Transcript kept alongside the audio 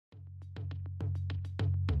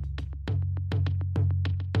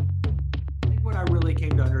really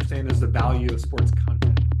came to understand is the value of sports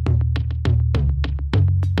content.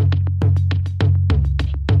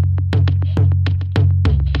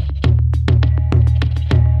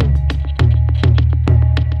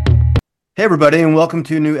 Hey, everybody, and welcome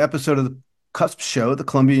to a new episode of the Cusp Show, the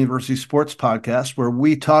Columbia University Sports Podcast, where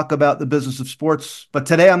we talk about the business of sports. But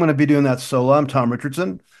today I'm going to be doing that solo. I'm Tom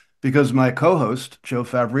Richardson because my co host, Joe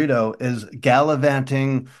Favorito, is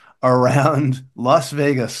gallivanting around Las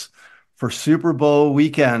Vegas for Super Bowl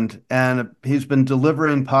weekend. And he's been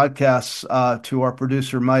delivering podcasts to our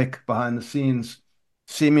producer, Mike, behind the scenes,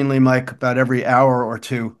 seemingly, Mike, about every hour or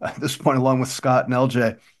two at this point, along with Scott and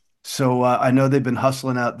LJ. So I know they've been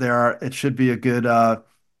hustling out there. It should be a good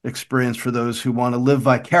experience for those who want to live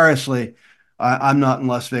vicariously. I'm not in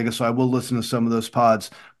Las Vegas, so I will listen to some of those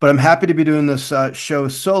pods. But I'm happy to be doing this show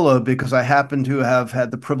solo because I happen to have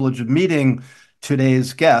had the privilege of meeting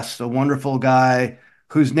today's guest, a wonderful guy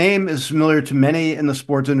whose name is familiar to many in the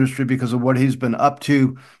sports industry because of what he's been up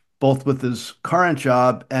to, both with his current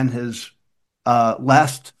job and his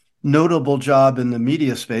last notable job in the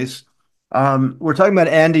media space. We're talking about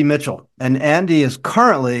Andy Mitchell, and Andy is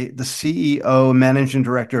currently the CEO, managing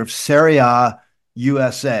director of Serie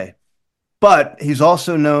USA. But he's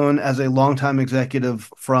also known as a longtime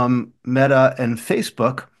executive from Meta and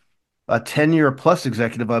Facebook, a 10-year plus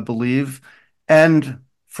executive, I believe. And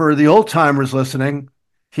for the old timers listening,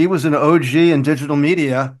 he was an OG in digital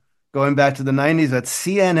media going back to the 90s at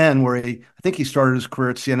CNN, where I think he started his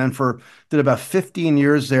career at CNN did about 15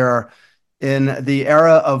 years there in the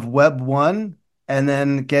era of Web 1 and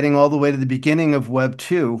then getting all the way to the beginning of Web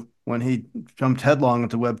 2 when he jumped headlong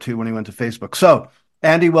into Web 2 when he went to Facebook. So,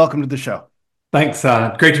 Andy, welcome to the show. Thanks.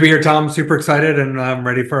 Great to be here, Tom. Super excited and I'm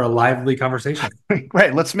ready for a lively conversation.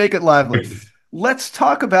 Great. Let's make it lively. Let's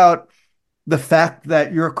talk about the fact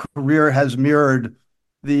that your career has mirrored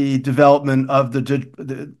the development of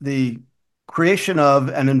the creation of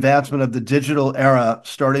and advancement of the digital era,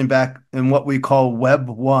 starting back in what we call Web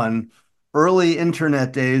 1, early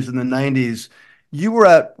internet days in the 90s. You were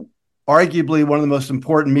at arguably one of the most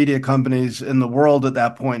important media companies in the world at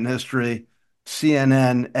that point in history,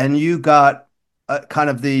 CNN, and you got kind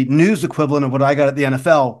of the news equivalent of what I got at the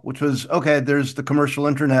NFL, which was, okay, there's the commercial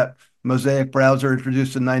internet, Mosaic browser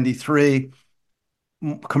introduced in 93,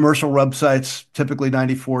 commercial websites, typically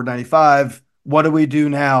 94, 95. What do we do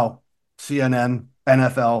now? CNN,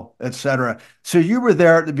 NFL, etc. So you were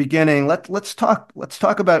there at the beginning. Let's talk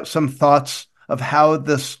about some thoughts of how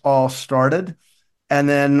this all started, and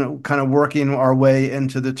then kind of working our way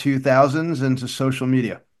into the 2000s into social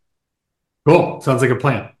media. Cool. Sounds like a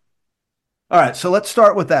plan. All right, so let's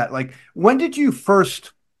start with that. Like, when did you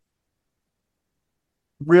first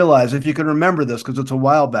realize, if you can remember this, because it's a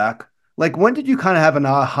while back, like when did you kind of have an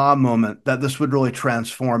aha moment that this would really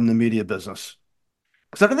transform the media business?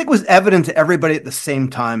 Because I don't think it was evident to everybody at the same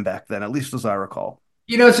time back then, at least as I recall.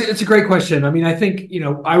 It's a great question. I mean, I think,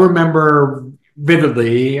 I remember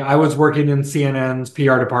vividly, I was working in CNN's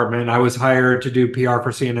PR department. I was hired to do PR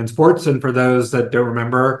for CNN Sports. And for those that don't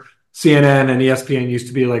remember, CNN and ESPN used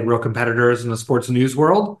to be like real competitors in the sports news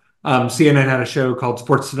world. CNN had a show called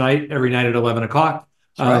Sports Tonight every night at 11 o'clock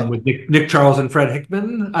Right. with Nick Charles and Fred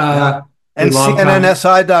Hickman. Yeah. And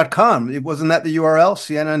CNNSI.com. Wasn't that the URL?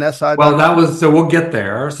 CNNSI.com? Well, so we'll get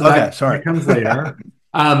there. So okay, that, sorry. that comes later.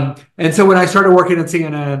 And so when I started working at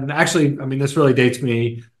CNN, actually, I mean, this really dates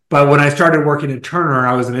me, but when I started working at Turner,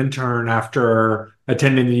 I was an intern after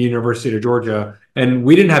attending the University of Georgia, and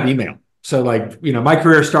we didn't have email. So my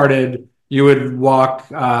career started, you would walk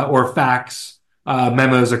or fax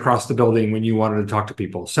memos across the building when you wanted to talk to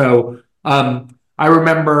people. So I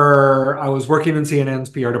remember I was working in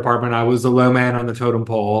CNN's PR department. I was the low man on the totem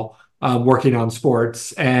pole, working on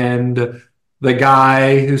sports. And the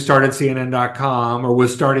guy who started CNN.com or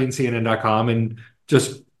was starting CNN.com and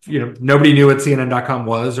just, nobody knew what CNN.com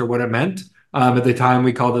was or what it meant. At the time,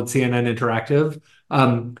 we called it CNN Interactive.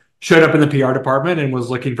 Showed up in the PR department and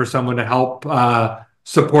was looking for someone to help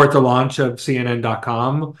support the launch of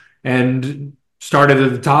CNN.com, and started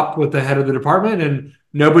at the top with the head of the department, and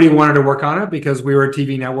nobody wanted to work on it because we were a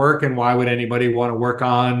TV network, and why would anybody want to work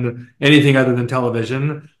on anything other than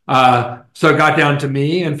television? So it got down to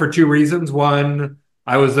me, and for two reasons. One,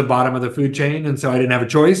 I was the bottom of the food chain, and so I didn't have a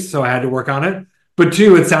choice, so I had to work on it. But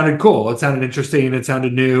two, it sounded cool. It sounded interesting. It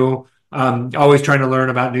sounded new. Always trying to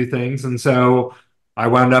learn about new things. And so I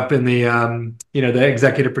wound up in the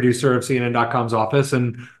executive producer of CNN.com's office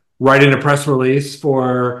and writing a press release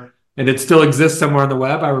and it still exists somewhere on the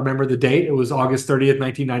web. I remember the date. It was August 30th,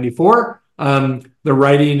 1994. The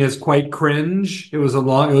writing is quite cringe. It was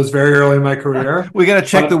very early in my career, We got to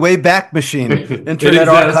check the but Wayback Machine, it exists.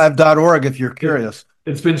 internetarchive.org, if you're curious.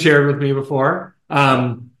 It's been shared with me before.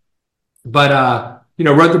 But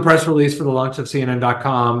wrote the press release for the launch of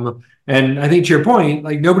CNN.com. And I think to your point,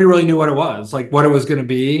 like nobody really knew what it was, like what it was going to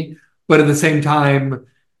be. But at the same time,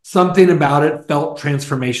 something about it felt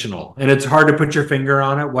transformational. And it's hard to put your finger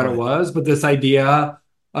on it, what it Right. was. But this idea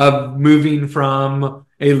of moving from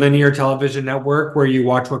a linear television network where you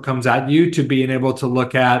watch what comes at you to being able to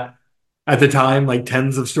look at the time, like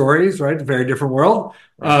tens of stories, right? A very different world.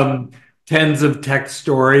 Right. Um, Tens of text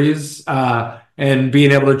stories. And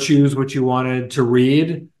being able to choose what you wanted to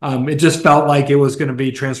read. It just felt like it was going to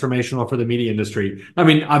be transformational for the media industry. I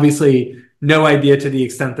mean, obviously, no idea to the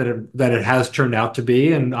extent that it has turned out to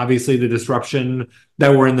be, and obviously the disruption that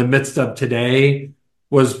we're in the midst of today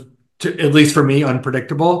was, at least for me,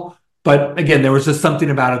 unpredictable. But again, there was just something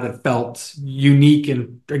about it that felt unique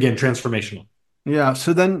and again transformational. Yeah.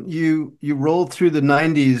 So then you rolled through the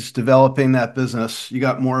 90s developing that business. You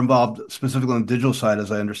got more involved specifically on the digital side,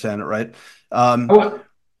 as I understand it, right? Um, Oh,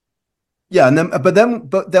 yeah, and then but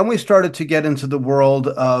then we started to get into the world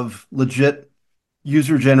of legit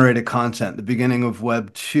user-generated content, the beginning of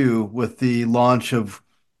Web 2 with the launch of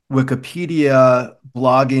Wikipedia,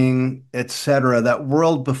 blogging, etc. That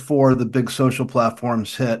world before the big social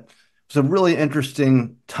platforms hit. It was a really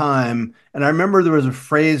interesting time. And I remember there was a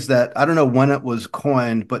phrase that I don't know when it was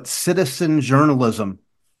coined, but citizen journalism,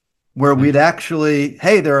 where we'd actually,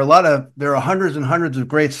 hey, there are hundreds and hundreds of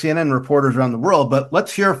great CNN reporters around the world, but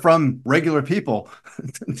let's hear from regular people.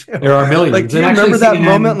 there are Like, millions, do and you actually remember that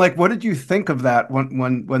moment? CNN. Like, what did you think of that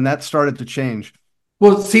when that started to change?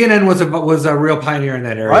 Well, CNN was a real pioneer in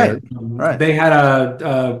that area. Right, right. They had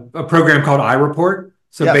a program called iReport.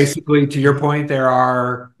 So Yes. basically, to your Mhm. point, there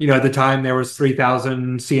are at the time there was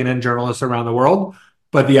 3,000 CNN journalists around the world,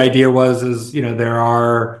 but the idea was is there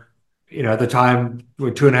are at the time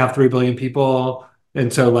with 2.5 3 billion people,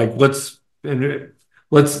 and so like let's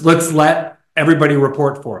let everybody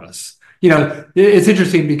report for us. It's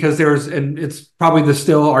interesting because and it's probably the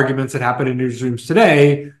still arguments that happen in newsrooms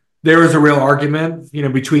today. There is a real argument,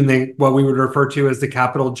 between the what we would refer to as the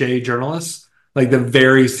capital J journalists, like the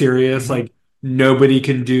very serious, Mhm. like nobody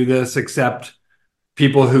can do this except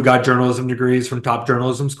people who got journalism degrees from top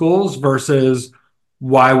journalism schools versus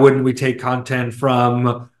why wouldn't we take content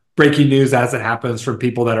from breaking news as it happens from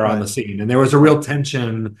people that are on Right, the scene? And there was a right, real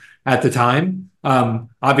tension at the time.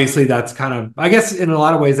 Obviously, that's kind of, I guess, in a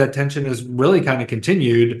lot of ways, that tension has really kind of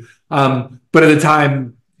continued. But at the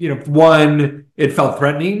time, one, it felt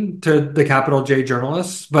threatening to the capital J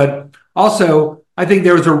journalists, but also, I think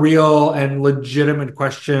there was a real and legitimate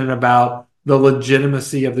question about the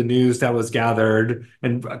legitimacy of the news that was gathered.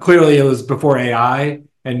 And clearly it was before AI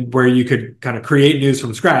and where you could kind of create news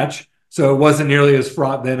from scratch. So it wasn't nearly as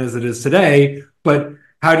fraught then as it is today. But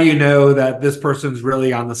how do you know that this person's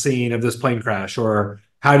really on the scene of this plane crash? Or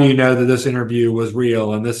how do you know that this interview was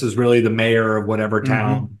real and this is really the mayor of whatever hmm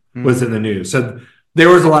town was hmm in the news? So there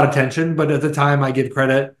was a lot of tension, but at the time I give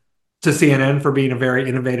credit to CNN for being a very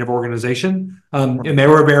innovative organization. And right. they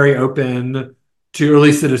were very open to, or at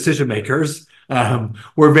least the decision makers,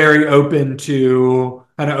 were very open to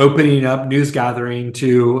kind of opening up news gathering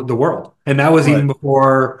to the world. And that was even Right.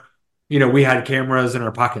 before, we had cameras in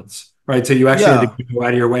our pockets, right? So you actually had Yeah, to go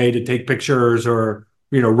out of your way to take pictures or,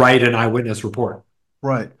 write an eyewitness report.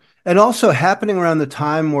 right. And also happening around the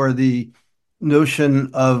time where the notion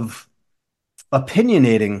of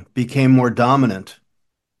opinionating became more dominant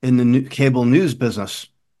in the cable news business,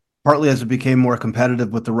 partly as it became more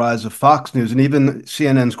competitive with the rise of Fox News and even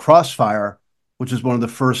CNN's Crossfire, which is one of the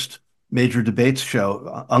first major debates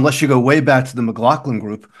show, unless you go way back to the McLaughlin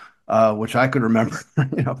Group, which I could remember,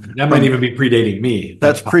 That might from even be predating me.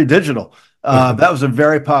 that's That's pre-digital. That was a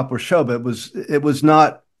very popular show, but it was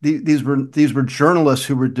not. These were journalists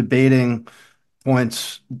who were debating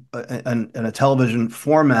points in a television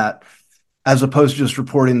format as opposed to just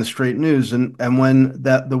reporting the straight news. And when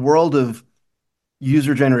the world of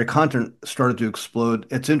user generated content started to explode,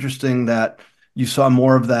 it's interesting that you saw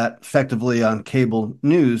more of that effectively on cable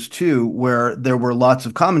news too, where there were lots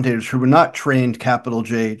of commentators who were not trained capital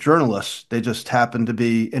J journalists. They just happened to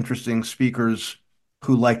be interesting speakers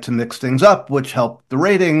who liked to mix things up, which helped the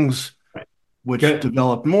ratings, which good.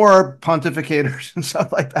 developed more pontificators and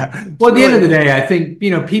stuff like that. It's Well, at the end of really the day, I think,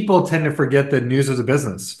 people tend to forget that news is a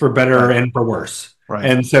business for better right, and for worse. right,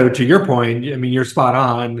 And so to your point, I mean, you're spot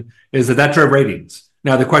on, is that drove ratings.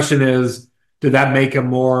 Now, the question is, did that make a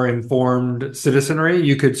more informed citizenry?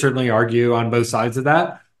 You could certainly argue on both sides of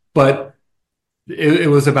that. But it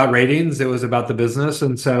was about ratings, it was about the business,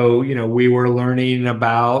 and so we were learning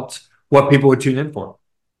about what people would tune in for.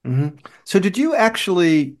 Hmm. So did you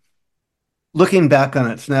actually, looking back on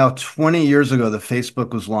it, it's now 20 years ago that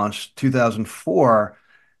Facebook was launched, 2004,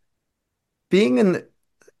 being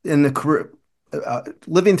in the career,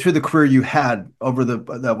 living through the career you had over the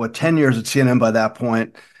what 10 years at CNN by that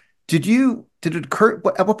point, did it occur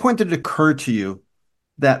at what point did it occur to you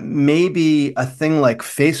that maybe a thing like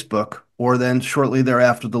Facebook, or then shortly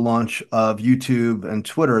thereafter the launch of YouTube and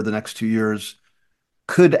Twitter the next 2 years,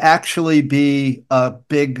 could actually be a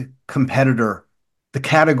big competitor? The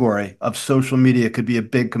category of social media could be a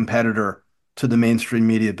big competitor to the mainstream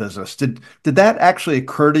media business. Did that actually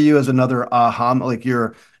occur to you as another aha, like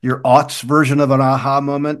your aughts version of an aha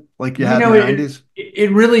moment, like you You had in know, the it 90s?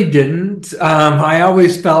 it really didn't. I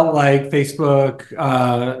always felt like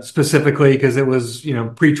Facebook, specifically because it was,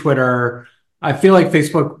 pre-Twitter. I feel like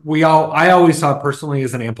Facebook, I always saw it personally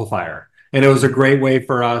as an amplifier, and it was a Mm, great way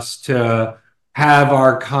for us to have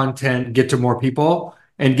our content get to more people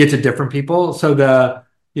and get to different people. So the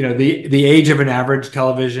age of an average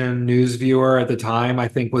television news viewer at the time, I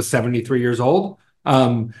think, was 73 years old.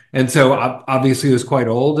 And so obviously it was quite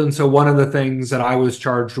old. And so one of the things that I was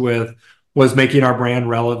charged with was making our brand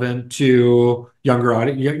relevant to younger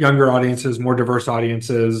audiences, more diverse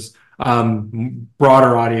audiences,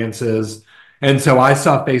 broader audiences. And so I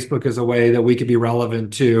saw Facebook as a way that we could be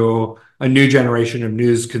relevant to a new generation of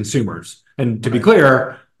news consumers. And to be right.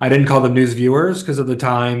 clear, I didn't call them news viewers because at the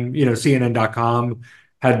time, CNN.com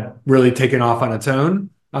had really taken off on its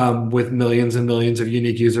own, with millions and millions of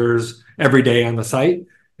unique users every day on the site.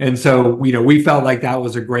 And so, we felt like that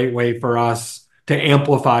was a great way for us to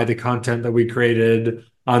amplify the content that we created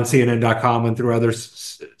on CNN.com and through other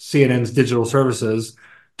CNN's digital services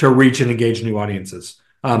to reach and engage new audiences.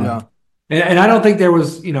 Yeah. And I don't think there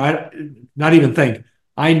was, not even think,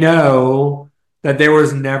 I know that there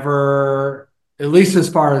was never, at least as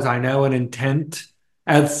far as I know, an intent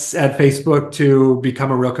at Facebook to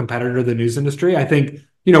become a real competitor to the news industry. I think,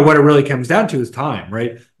 what it really comes down to is time,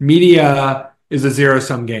 right? Media is a zero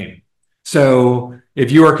sum game. So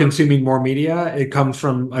if you are consuming more media, it comes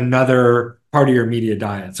from another part of your media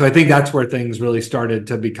diet. So I think that's where things really started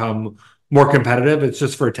to become more competitive. It's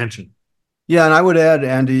just for attention. Yeah, and I would add,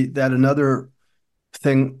 Andy, that another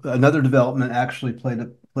development actually played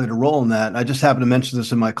a role in that. And I just happened to mention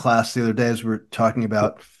this in my class the other day as we were talking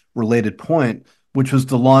about related point, which was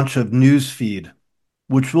the launch of Newsfeed,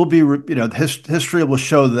 which will be, history will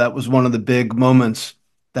show that that was one of the big moments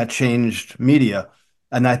that changed media.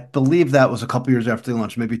 And I believe that was a couple years after the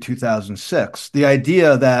launch, maybe 2006. The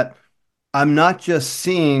idea that I'm not just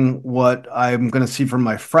seeing what I'm going to see from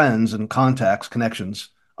my friends and contacts, connections.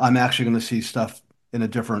 I'm actually going to see stuff in a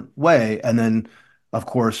different way. And then, of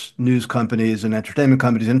course, news companies and entertainment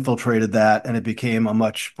companies infiltrated that, and it became a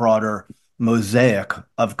much broader mosaic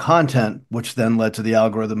of content, which then led to the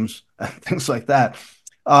algorithms and things like that.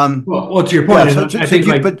 Well, to your Yeah. point, and I So think do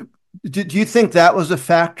you, like but do you think that was a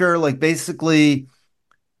factor? Like basically,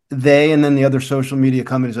 they and then the other social media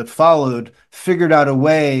companies that followed figured out a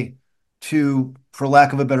way to, for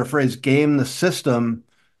lack of a better phrase, game the system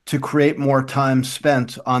to create more time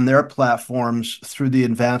spent on their platforms through the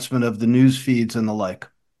advancement of the news feeds and the like.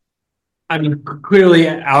 I mean, clearly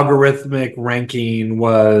algorithmic ranking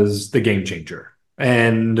was the game changer.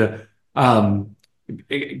 And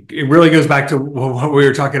it really goes back to what we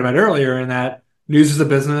were talking about earlier in that news is a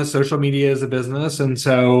business, social media is a business. And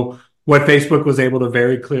so what Facebook was able to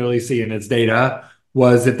very clearly see in its data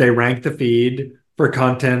was that they ranked the feed for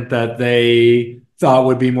content that they thought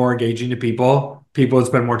would be more engaging to people would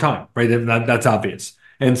spend more time, right? And that's obvious.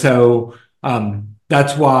 And so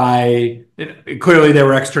that's why clearly there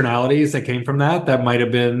were externalities that came from that might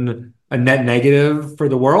have been a net negative for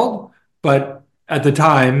the world, but at the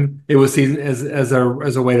time it was seen as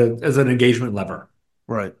a way to as an engagement lever.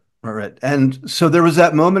 Right, right. And so there was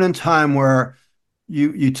that moment in time where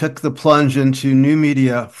you took the plunge into new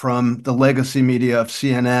media from the legacy media of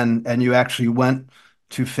CNN, and you actually went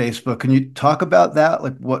to Facebook. Can you talk about that?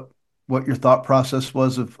 Like what your thought process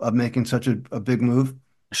was of making such a big move?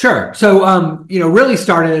 Sure. So, really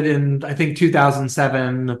started in, I think,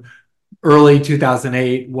 2007, early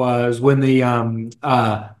 2008 was when the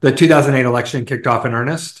 2008 election kicked off in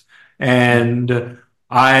earnest. And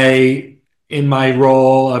I, in my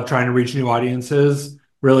role of trying to reach new audiences,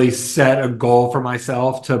 really set a goal for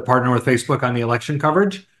myself to partner with Facebook on the election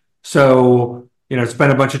coverage. So,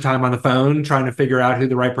 spent a bunch of time on the phone trying to figure out who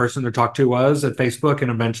the right person to talk to was at Facebook,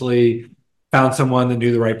 and eventually found someone that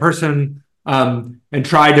knew the right person, and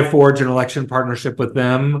tried to forge an election partnership with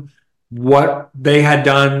them. what they had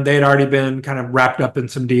done. They had already been kind of wrapped up in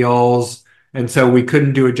some deals. And so we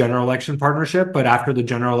couldn't do a general election partnership. But after the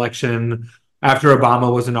general election, after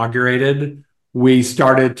Obama was inaugurated, we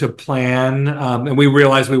started to plan and we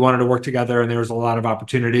realized we wanted to work together and there was a lot of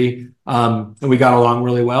opportunity and we got along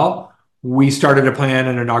really well. We started to plan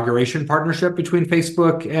an inauguration partnership between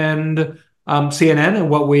Facebook and CNN. And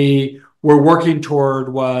what we were working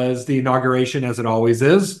toward was the inauguration, as it always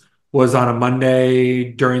is, was on a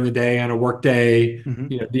Monday during the day on a work day.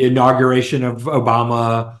 Mm-hmm. The inauguration of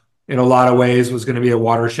Obama in a lot of ways was going to be a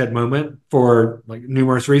watershed moment for like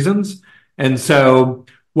numerous reasons. And so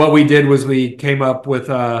what we did was we came up with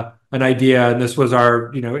an idea, and this was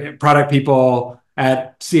our product people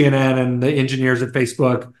at CNN and the engineers at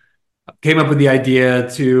Facebook came up with the idea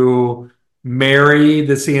to marry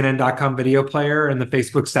the CNN.com video player and the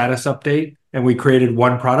Facebook status update, and we created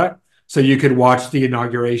one product so you could watch the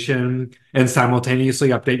inauguration and simultaneously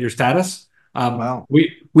update your status. Wow.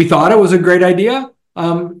 We thought it was a great idea.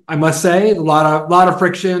 I must say, a lot of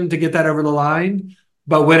friction to get that over the line,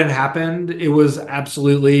 but when it happened, it was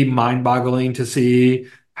absolutely mind-boggling to see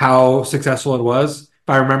how successful it was. If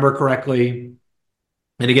I remember correctly,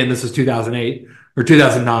 and again, this is 2008 or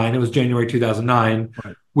 2009. It was January 2009.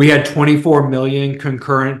 Right. We had 24 million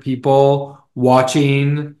concurrent people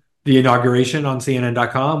watching the inauguration on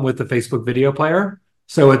CNN.com with the Facebook video player.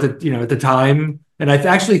 So at the time, and I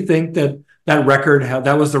actually think that record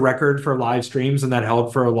that was the record for live streams, and that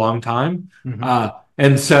held for a long time. Mm-hmm.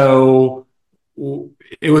 And so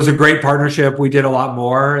it was a great partnership. We did a lot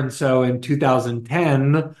more. And so in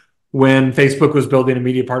 2010, when Facebook was building a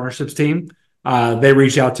media partnerships team, they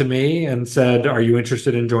reached out to me and said, "Are you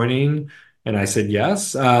interested in joining?" And I said,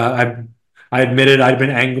 "Yes." I admitted I'd been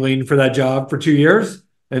angling for that job for 2 years.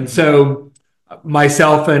 And so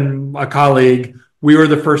myself and a colleague, we were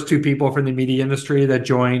the first two people from the media industry that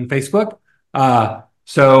joined Facebook.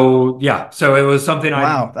 So it was something I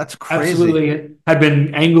Wow, that's crazy. absolutely had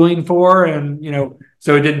been angling for. And,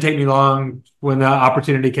 so it didn't take me long when the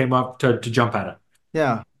opportunity came up to jump at it.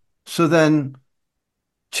 Yeah. So then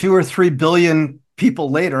 2 or 3 billion people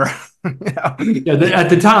later, Yeah, at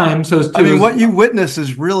the time, so I mean, what you witness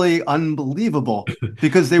is really unbelievable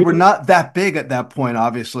because they were not that big at that point,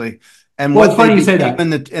 obviously. And well, what it's funny they you say became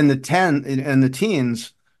that. in the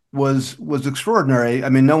teens was extraordinary. I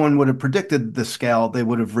mean, no one would have predicted the scale they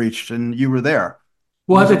would have reached, and you were there.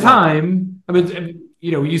 What Well, at was the it like? time, I mean,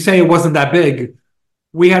 you say it wasn't that big.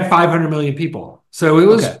 We had 500 million people, so it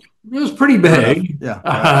was Okay, it was pretty fair enough. big.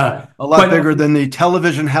 Yeah, a lot But bigger than the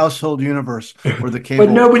television household universe or the but cable.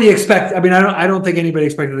 nobody expect. I mean, I don't think anybody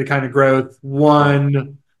expected the kind of growth. Right,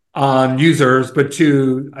 One on users, but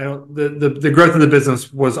two, I don't. The growth of the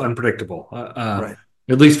business was unpredictable. right.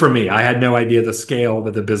 At least for me, I had no idea the scale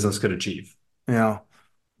that the business could achieve. Yeah.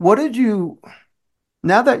 What did you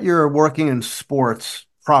now that you're working in sports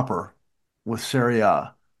proper with Serie,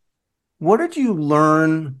 what did you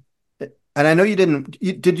learn? And I know you didn't,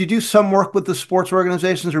 did you do some work with the sports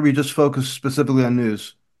organizations or were you just focused specifically on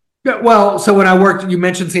news? Yeah, well, so when I worked, you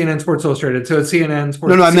mentioned CNN Sports Illustrated. So at CNN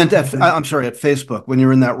No, no, I Sports, meant I'm sorry, at Facebook when you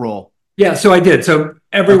were in that role. yeah, so I did. So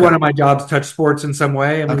every Okay. one of my jobs touched sports in some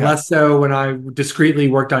way. I mean, Okay. less so when I discreetly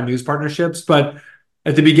worked on news partnerships, but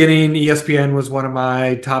at the beginning, ESPN was one of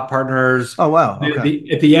my top partners. Oh, wow. Okay.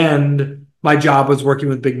 At the end, my job was working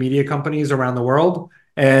with big media companies around the world,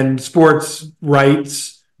 and sports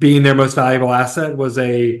rights being their most valuable asset was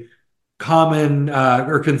a common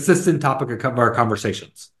or consistent topic of our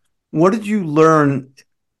conversations. What did you learn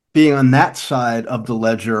being on that side of the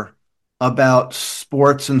ledger about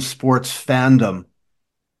sports and sports fandom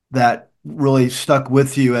that really stuck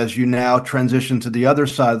with you as you now transition to the other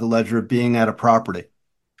side of the ledger, being at a property?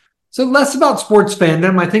 So less about sports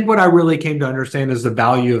fandom. I think what I really came to understand is the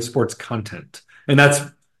value of sports content, and that's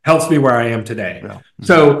helps me where I am today. Yeah.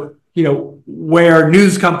 So where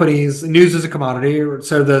news is a commodity.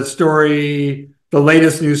 So the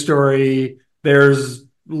latest news story, there's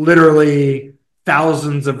literally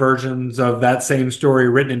thousands of versions of that same story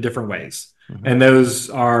written in different ways, Mm-hmm. and those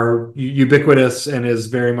are ubiquitous and is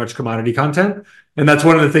very much commodity content. And that's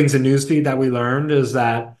one of the things in newsfeed that we learned is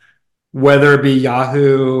that whether it be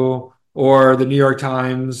Yahoo or the New York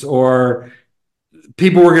Times, or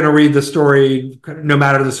people were going to read the story no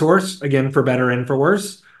matter the source, again, for better and for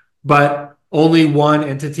worse, but only one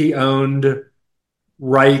entity owned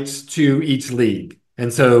rights to each league.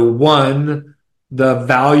 And so, one, the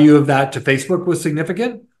value of that to Facebook was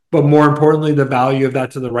significant, but more importantly, the value of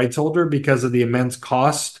that to the rights holder because of the immense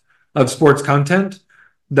cost of sports content.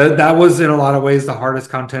 That was in a lot of ways the hardest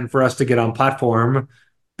content for us to get on platform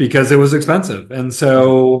because it was expensive. And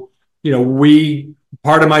so, we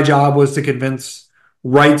Part of my job was to convince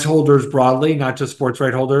rights holders broadly, not just sports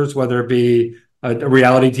right holders, whether it be a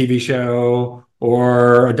reality TV show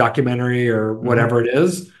or a documentary or Hmm. whatever it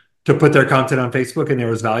is, to put their content on Facebook, and there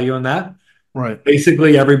was value in that. Right.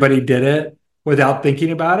 Basically, everybody did it without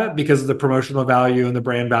thinking about it because of the promotional value and the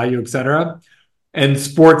brand value, et cetera. And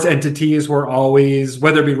sports entities were always,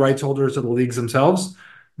 whether it be rights holders or the leagues themselves,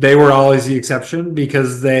 they were always the exception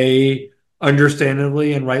because they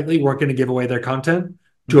understandably and rightly weren't going to give away their content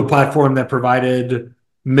to a Mhm. platform that provided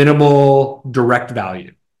minimal direct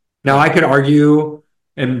value. Now, Yeah. I could argue,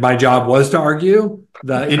 and my job was to argue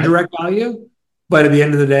the Right. indirect value, but at the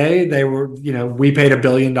end of the day, they were, we paid $1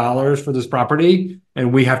 billion for this property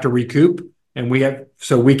and we have to recoup, and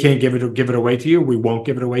so we can't give it away to you. We won't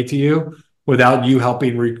give it away to you without you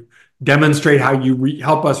helping demonstrate how you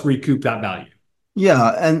help us recoup that value.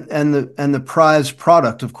 Yeah, and the prize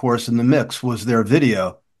product, of course, in the mix was their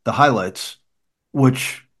video, the highlights,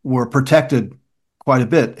 which were protected quite a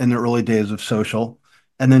bit in the early days of social.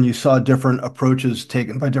 And then you saw different approaches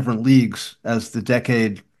taken by different leagues as the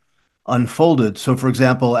decade unfolded. So, for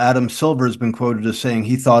example, Adam Silver has been quoted as saying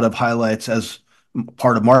he thought of highlights as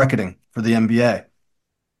part of marketing for the NBA.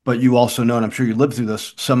 But you also know, and I'm sure you lived through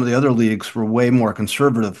this, some of the other leagues were way more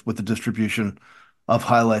conservative with the distribution of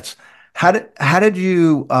highlights. How did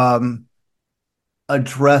you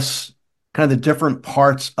address kind of the different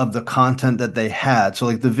parts of the content that they had? So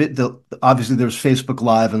like obviously there's Facebook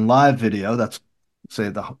Live and live video. That's say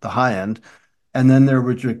the high end, and then there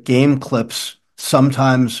were your game clips,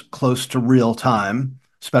 sometimes close to real time,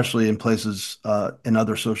 especially in places in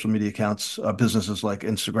other social media accounts, businesses like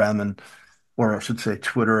Instagram and or I should say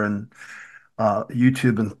Twitter and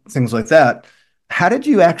YouTube and things like that. How did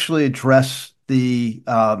you actually address the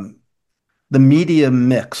media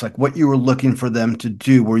mix, like what you were looking for them to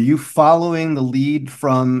do? Were you following the lead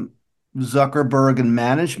from Zuckerberg and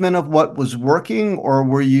management of what was working, or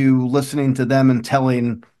were you listening to them and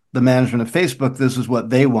telling the management of Facebook this is what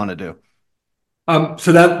they want to do?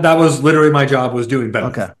 So that was literally my job, was doing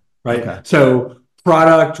both, Okay. Okay. right? So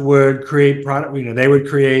product would create product, they would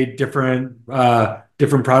create different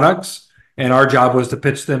products, and our job was to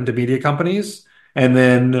pitch them to media companies, and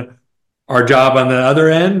then our job on the other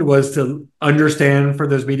end was to understand for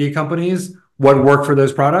those media companies what worked for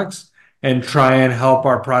those products and try and help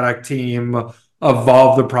our product team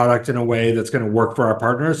evolve the product in a way that's going to work for our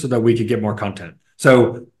partners so that we could get more content.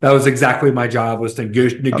 So that was exactly my job, was to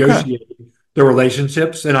Okay. negotiate the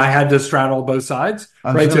relationships, and I had to straddle both sides, I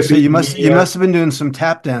was right? going So to say be you the must media. have been doing some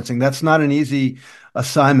tap dancing. That's not an easy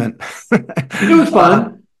assignment, It was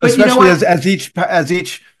fun, but you know especially as what?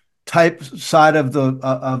 each type side of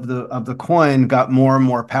the coin got more and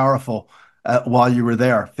more powerful while you were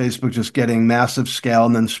there. Facebook just getting massive scale,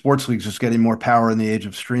 and then sports leagues just getting more power in the age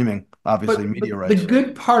of streaming. Obviously, media But the rights.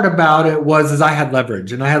 good part about it was is I had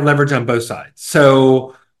leverage, and I had leverage on both sides.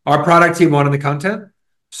 So our product team wanted the content.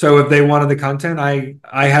 So if they wanted the content, I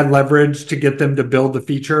had leverage to get them to build the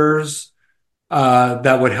features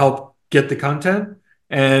that would help get the content.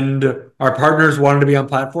 And our partners wanted to be on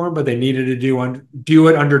platform, but they needed to do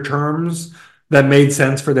it under terms that made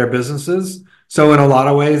sense for their businesses. So in a lot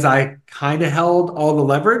of ways, I kind of held all the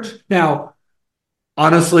leverage. Now,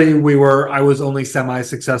 honestly, I was only semi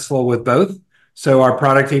successful with both. So our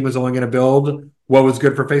product team was only going to build what was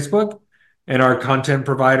good for Facebook, and our content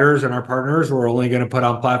providers and our partners were only going to put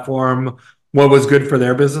on platform what was good for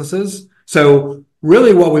their businesses. So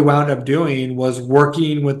really what we wound up doing was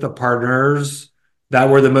working with the partners that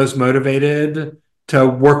were the most motivated to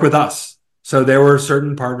work with us. So there were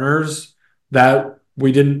certain partners that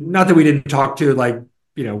we didn't, not that we didn't talk to, like,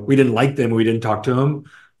 we didn't like them, we didn't talk to them,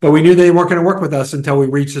 but we knew they weren't going to work with us until we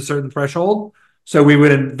reached a certain threshold. So we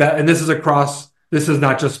would invest, and this is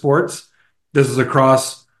not just sports. This is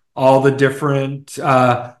across all the different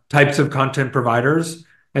types of content providers.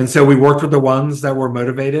 And so we worked with the ones that were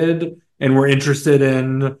motivated and were interested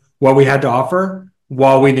in what we had to offer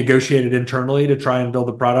while we negotiated internally to try and build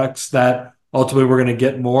the products that ultimately we're going to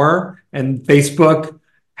get more. And Facebook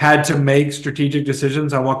had to make strategic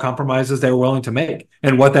decisions on what compromises they were willing to make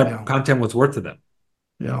and what that Yeah. content was worth to them.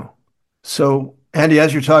 Yeah. So, Andy,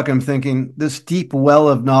 as you're talking, I'm thinking this deep well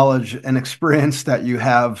of knowledge and experience that you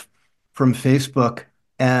have from Facebook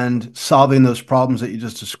and solving those problems that you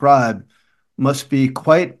just described must be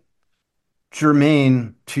quite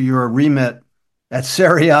germane to your remit at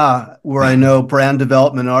Serie, where I know brand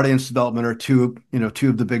development and audience development are two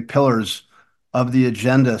of the big pillars of the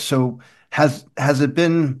agenda. So, has it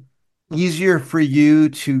been easier for you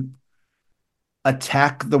to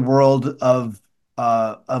attack the world of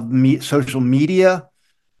social media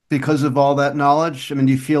because of all that knowledge? I mean,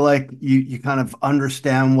 do you feel like you kind of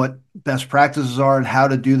understand what best practices are and how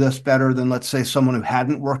to do this better than, let's say, someone who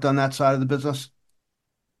hadn't worked on that side of the business?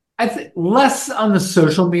 I think less on the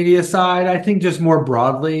social media side. I think just more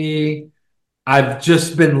broadly, I've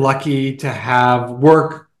just been lucky to have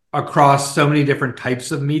work across so many different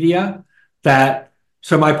types of media that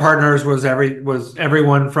so my partners was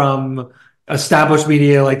everyone from established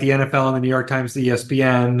media like the NFL and the New York Times, the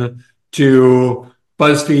ESPN to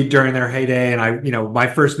BuzzFeed during their heyday. And my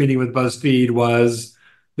first meeting with BuzzFeed was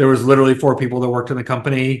there was literally four people that worked in the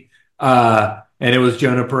company. And it was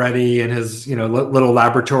Jonah Peretti and his, little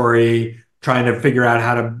laboratory trying to figure out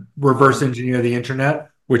how to reverse engineer the internet,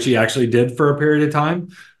 which he actually did for a period of time.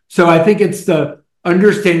 So I think it's the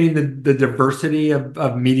understanding the diversity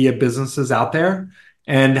of media businesses out there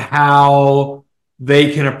and how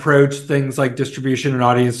they can approach things like distribution and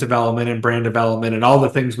audience development and brand development and all the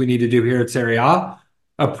things we need to do here at Serie,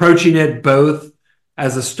 approaching it both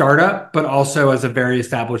as a startup, but also as a very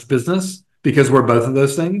established business because we're both of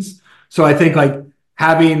those things. So I think like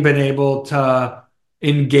having been able to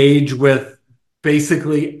engage with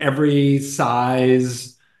basically every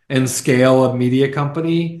size and scale of media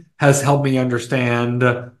company has helped me understand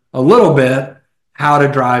a little bit how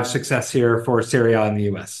to drive success here for Serie A in the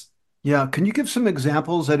US. Yeah. Can you give some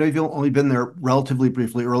examples? I know you've only been there relatively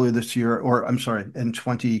briefly earlier this year, or I'm sorry, in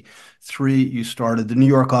 23 you started. The New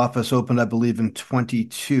York office opened, I believe, in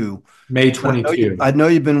 22. May But I 22. know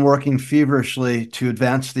you've been working feverishly to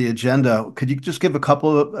advance the agenda. Could you just give a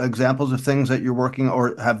couple of examples of things that you're working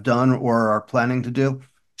or have done or are planning to do?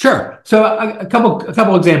 Sure. So a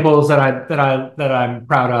couple examples that I'm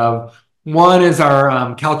proud of. One is our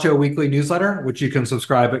Calcio Weekly newsletter, which you can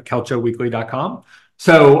subscribe at calcioweekly.com.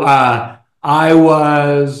 So one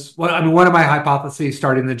of my hypotheses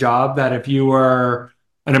starting the job that if you were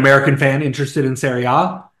an American fan interested in Serie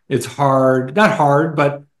A, it's hard, not hard,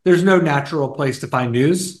 but there's no natural place to find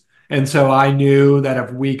news. And so I knew that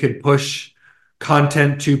if we could push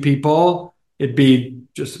content to people,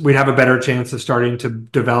 we'd have a better chance of starting to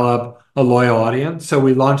develop a loyal audience. So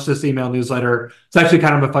we launched this email newsletter. It's actually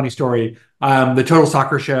kind of a funny story. The Total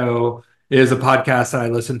Soccer Show is a podcast that I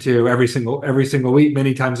listen to every single week,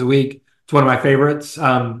 many times a week. It's one of my favorites.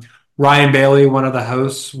 Ryan Bailey, one of the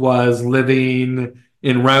hosts, was living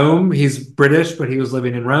in Rome. He's British, but he was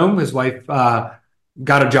living in Rome. His wife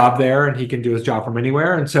got a job there, and he can do his job from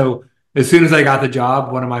anywhere. And so, as soon as I got the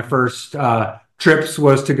job, one of my first trips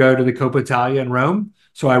was to go to the Coppa Italia in Rome.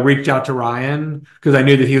 So I reached out to Ryan because I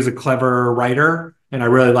knew that he was a clever writer, and I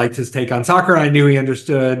really liked his take on soccer. I knew he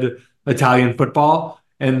understood Italian football.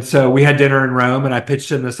 And so we had dinner in Rome, and I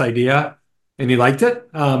pitched him this idea, and he liked it.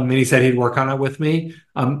 And he said he'd work on it with me.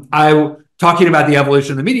 I talking about the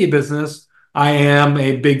evolution of the media business. I am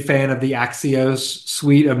a big fan of the Axios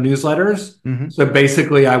suite of newsletters. Hmm. So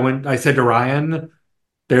basically, I said to Ryan,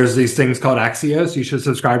 there's these things called Axios. You should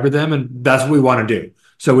subscribe to them. And that's what we want to do.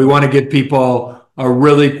 So we want to give people a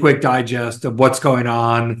really quick digest of what's going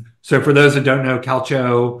on. So for those that don't know,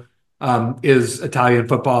 Calcio is Italian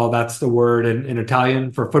football. That's the word in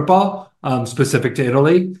Italian for football, specific to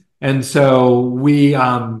Italy. And so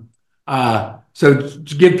to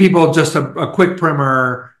give people just a quick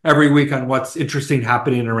primer every week on what's interesting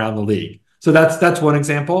happening around the league. So that's one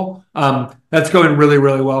example. That's going really,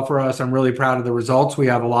 really well for us. I'm really proud of the results. We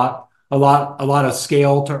have a lot of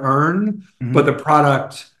scale to earn, but Hmm. the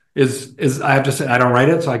product is I have to say I don't write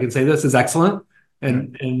it, so I can say this is excellent, Right.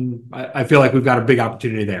 and I feel like we've got a big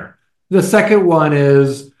opportunity there. The second one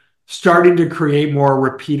is starting to create more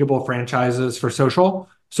repeatable franchises for social.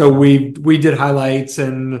 So we did highlights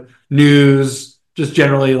and news, just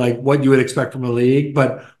generally like what you would expect from a league,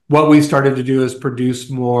 but what we started to do is produce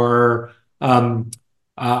more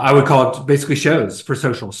I would call it basically shows for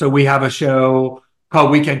social. So we have a show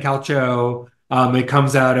called Weekend Calcio. It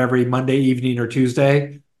comes out every Monday evening or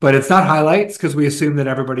Tuesday, but it's not highlights because we assume that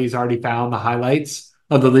everybody's already found the highlights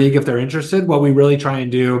of the league if they're interested. What we really try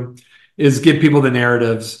and do is give people the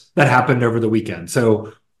narratives that happened over the weekend.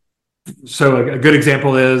 So a good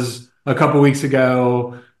example is a couple of weeks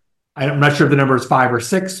ago, I'm not sure if the number is five or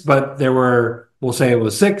six, but we'll say it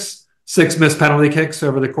was six missed penalty kicks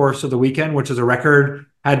over the course of the weekend, which is a record,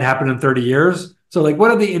 hadn't happened in 30 years. So, like,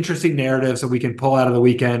 what are the interesting narratives that we can pull out of the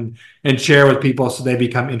weekend and share with people so they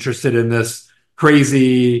become interested in this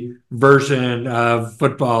crazy version of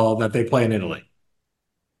football that they play in Italy?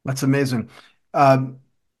 That's amazing. Um,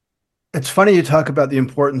 it's funny you talk about the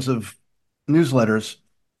importance of newsletters.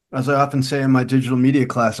 As I often say in my digital media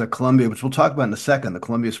class at Columbia, which we'll talk about in a second, the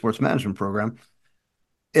Columbia Sports Management Program,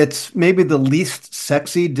 it's maybe the least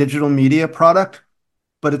sexy digital media product,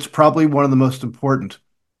 but it's probably one of the most important.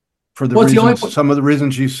 for the Well, it's the only reasons, some of the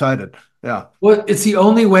reasons you cited. Yeah, well, it's the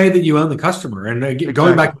only way that you own the customer. And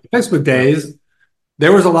going back exactly. to the Facebook Yeah, days,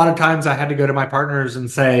 there was a lot of times I had to go to my partners and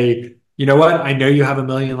say, you know what? I know you have 1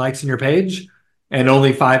 million likes on your page and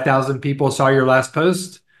only 5,000 people saw your last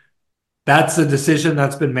post. That's a decision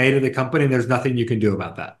that's been made at the company. And there's nothing you can do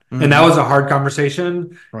about that. And that hmm was a hard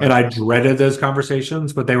conversation. And right. I dreaded those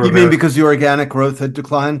conversations, but they were You mean very, because the organic growth had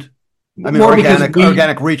declined? I mean, more because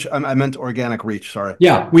organic reach. I meant organic reach. Sorry.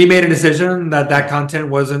 yeah, we made a decision that that Yeah, content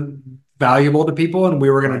wasn't valuable to people and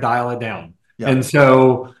we were going to right. dial it down. Yeah, And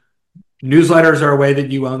so newsletters are a way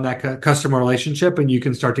that you own that customer relationship and you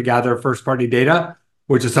can start to gather first party data,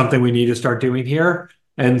 which is something we need to start doing here.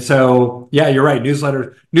 And so, yeah, you're right.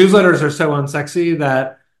 Newsletters are so unsexy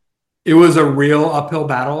that it was a real uphill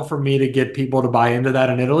battle for me to get people to buy into that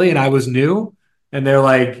in Italy. And I was new, and they're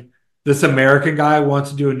like, "This American guy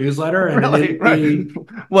wants to do a newsletter," and in really. Right. Italy,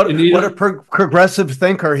 What a progressive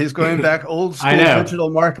thinker. He's going back old I school know. digital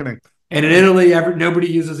marketing. And in Italy,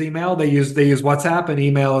 nobody uses email. They use WhatsApp, and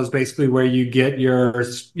email is basically where you get your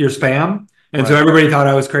spam. And so Right. everybody thought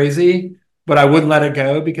I was crazy, but I wouldn't let it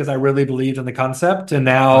go because I really believed in the concept. And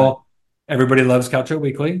Right. now everybody loves Calcio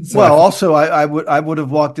Weekly. So I Well, feel also, I would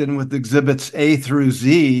have walked in with exhibits A through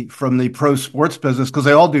Z from the pro sports business because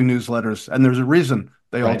they all do newsletters, and there's a reason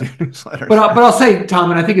they all right. do But newsletters. I'll say,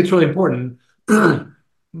 Tom, and I think it's really important.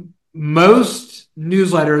 Most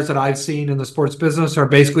newsletters that I've seen in the sports business are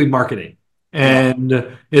basically marketing, Yeah. and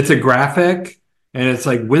it's a graphic, and it's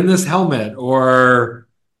like win this helmet, or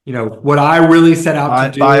what I really set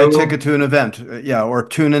out to Buy a do. ticket to an event, yeah, or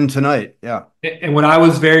tune in tonight, yeah. And when I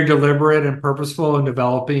was very deliberate and purposeful in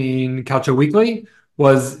developing Calcio Weekly,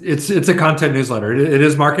 was it's a content newsletter. It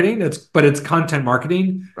is marketing, but it's content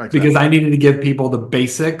marketing because Exactly. I needed to give people the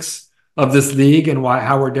basics of this league and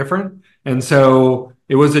how we're different. And so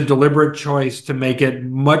it was a deliberate choice to make it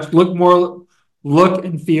look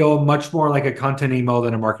and feel much more like a content email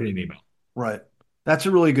than a marketing email. Right. That's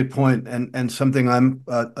a really good point, and something I'm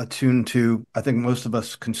attuned to. I think most of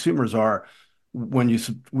us consumers are. When you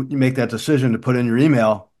make that decision to put in your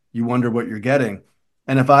email, you wonder what you're getting.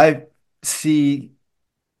 And if I see,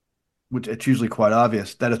 which it's usually quite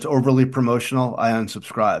obvious, that it's overly promotional, I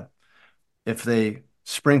unsubscribe. If they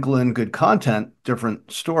sprinkle in good content,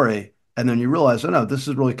 different story, and then you realize, oh no, this is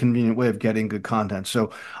a really convenient way of getting good content.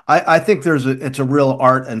 So I think it's a real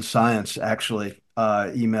art and science actually,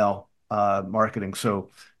 email marketing. So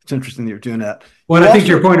it's interesting that you're doing that. Well, You and I think to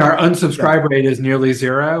your also, point, our yeah, unsubscribe rate is nearly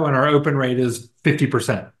zero, and our open rate is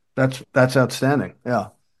 50%. that's outstanding. Yeah.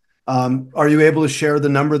 Are you able to share the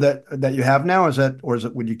number that you have now? Or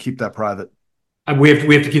would you keep that private? We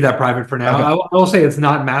have to keep that private for now. Okay. I will say it's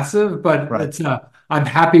not massive, but Right. I'm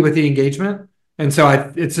happy with the engagement, and so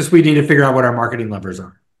it's just we need to figure out what our marketing levers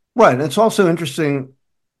are. Right. And it's also interesting.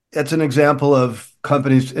 It's an example of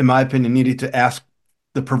companies, in my opinion, needing to ask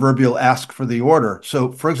the proverbial ask for the order.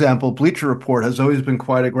 So, for example, Bleacher Report has always been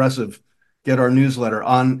quite aggressive. Get our newsletter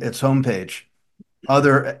on its homepage.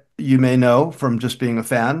 Other, you may know from just being a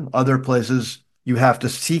fan, other places you have to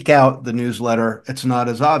seek out the newsletter. It's not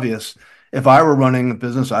as obvious. If I were running a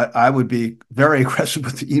business, I would be very aggressive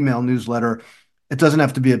with the email newsletter. It doesn't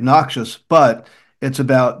have to be obnoxious, but it's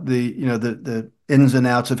about the ins and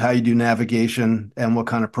outs of how you do navigation and what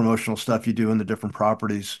kind of promotional stuff you do in the different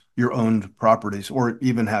properties, your owned properties, or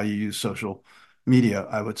even how you use social media,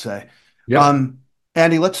 I would say. Yep. Um,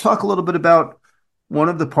 Andy, let's talk a little bit about one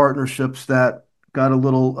of the partnerships that got a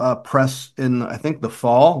little press in, I think, the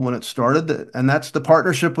fall when it started, and that's the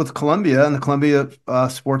partnership with Columbia and the Columbia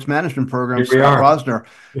Sports Management Program, Here we Scott are. Rosner.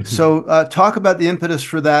 So, talk about the impetus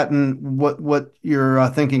for that and what your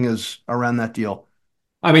thinking is around that deal.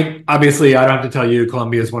 I mean, obviously, I don't have to tell you,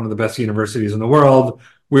 Columbia is one of the best universities in the world.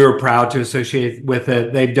 We were proud to associate with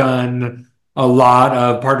it. They've done a lot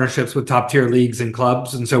of partnerships with top tier leagues and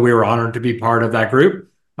clubs, and so we were honored to be part of that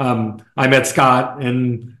group. I met Scott,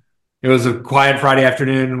 and it was a quiet Friday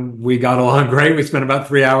afternoon. We got along great. We spent about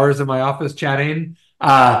 3 hours in my office chatting.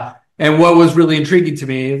 And what was really intriguing to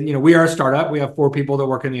me, we are a startup. We have 4 people that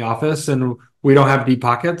work in the office, and we don't have deep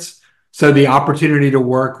pockets. So the opportunity to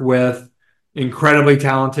work with incredibly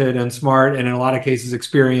talented and smart, and in a lot of cases,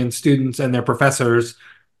 experienced students and their professors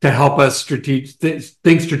to help us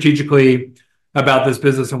think strategically about this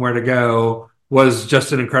business and where to go was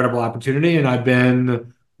just an incredible opportunity. And I've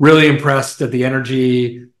been really impressed at the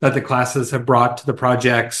energy that the classes have brought to the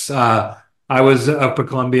projects. I was up at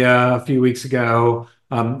Columbia a few weeks ago.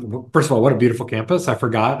 First of all, what a beautiful campus. I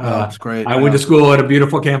forgot. Oh, it's great. I went Yeah. to school at a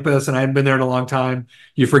beautiful campus and I hadn't been there in a long time.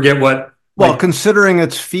 You forget what, Well, like, considering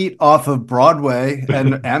its feet off of Broadway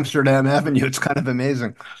and Amsterdam Avenue, it's kind of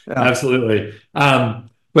amazing. Yeah. absolutely.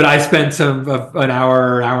 but I spent an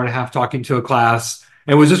hour and a half talking to a class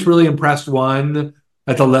and was just really impressed. One,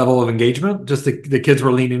 at the level of engagement, just the kids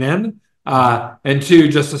were leaning in, Mhm. and two,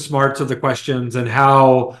 just the smarts of the questions and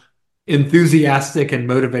how enthusiastic and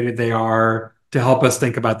motivated they are to help us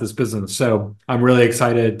think about this business. So I'm really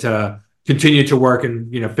excited to continue to work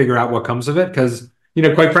and figure out what comes of it because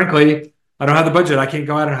quite frankly, I don't have the budget. I can't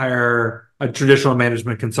go out and hire a traditional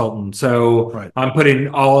management consultant. So Right, I'm putting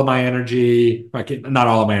all of my energy, not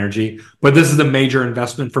all of my energy, but this is a major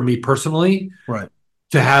investment for me personally right.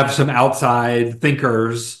 to have some outside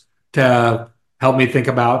thinkers to help me think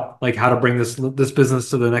about like how to bring this business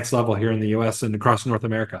to the next level here in the US and across North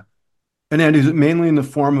America. And Andy, is it mainly in the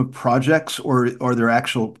form of projects or are there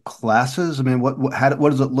actual classes? I mean, what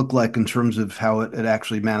does it look like in terms of how it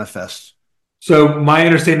actually manifests? So my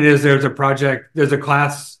understanding is there's a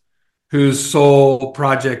class whose sole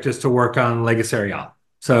project is to work on Lega Serie A.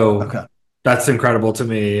 So Okay. that's incredible to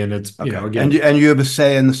me. And it's, Okay. And again, you have a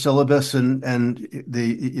say in the syllabus and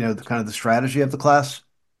the the kind of the strategy of the class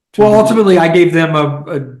to a well, degree? ultimately, I gave them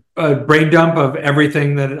a brain dump of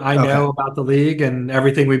everything that I Okay. know about the league and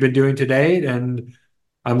everything we've been doing to date. And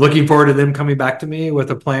I'm looking forward to them coming back to me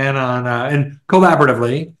with a plan on, and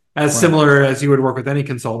collaboratively, as Right. similar as you would work with any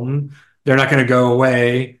consultant. They're not going to go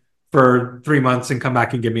away for 3 months and come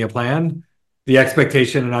back and give me a plan. The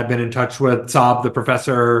expectation, and I've been in touch with Saab, the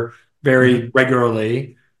professor, Mhm. very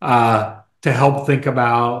regularly to help think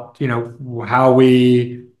about, how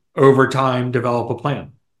we over time develop a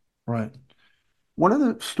plan. Right. One of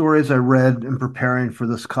the stories I read in preparing for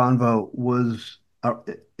this convo was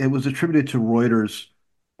it was attributed to Reuters,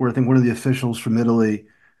 where I think one of the officials from Italy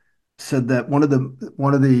said that one of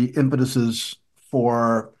the impetuses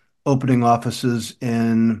for opening offices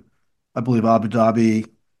in, I believe, Abu Dhabi,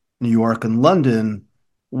 New York, and London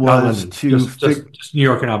Not was London, to just New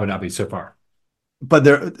York and Abu Dhabi so far. but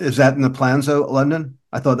there is that in the plans though, London?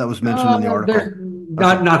 I thought that was mentioned in the They're article.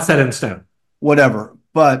 Okay, not set in stone. whatever.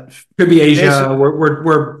 But Could be basic, Asia.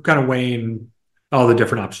 We're kind of weighing all the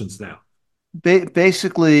different options now.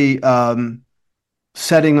 basically,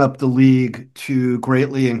 setting up the league to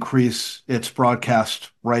greatly increase its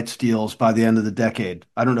broadcast rights deals by the end of the decade.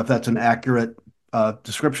 I don't know if that's an accurate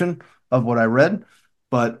description of what I read,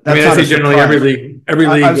 but I that's mean, I not a say generally surprise. every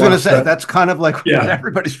I league was going to wants say to. that's kind of like what Yeah,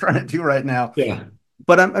 everybody's trying to do right now. yeah.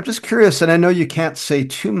 But I'm just curious, and I know you can't say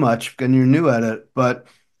too much and you're new at it, but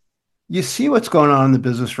you see what's going on in the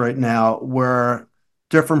business right now where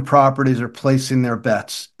different properties are placing their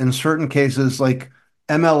bets. In certain cases, like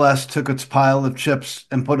MLS took its pile of chips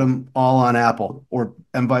and put them all on Apple, or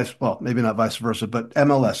and vice, well, maybe not vice versa, but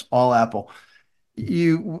MLS, all Apple.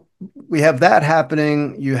 You We have that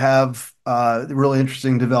happening. You have the really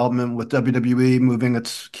interesting development with WWE moving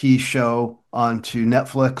its key show onto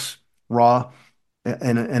Netflix, Raw,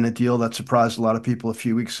 in a deal that surprised a lot of people a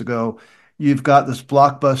few weeks ago. You've got this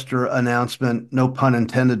blockbuster announcement, no pun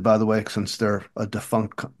intended, by the way, since they're a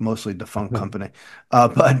defunct, mostly defunct company,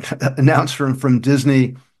 but announced from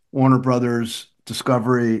Disney, Warner Brothers,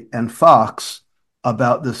 Discovery, and Fox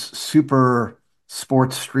about this super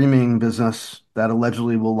sports streaming business that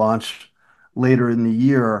allegedly will launch later in the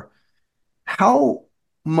year. How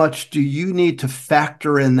much do you need to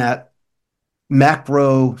factor in that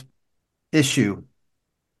macro issue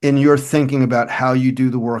in your thinking about how you do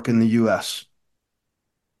the work in the US?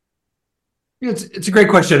 It's a great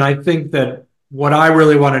question. I think that what I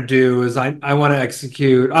really want to do is I want to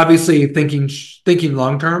execute, obviously thinking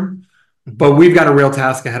long term, but we've got a real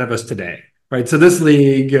task ahead of us today, right? So this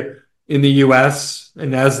league in the US,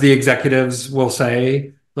 and as the executives will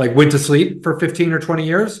say, like went to sleep for 15 or 20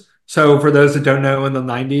 years. So for those that don't know, in the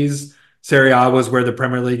 90s, Serie A was where the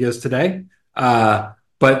Premier League is today.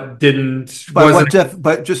 But didn't By what wasn't def?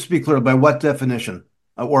 But just to be clear, by what definition,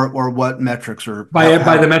 or what metrics, or by the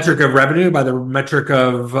how? metric of revenue, by the metric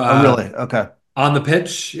of Oh, really? Okay, on the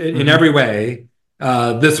pitch in hmm every way,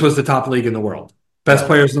 this was the top league in the world. Best right.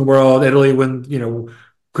 players in the world. Italy when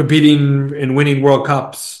competing and winning World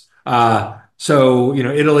Cups. So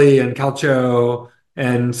Italy and Calcio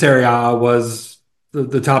and Serie A was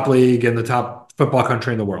the top league and the top football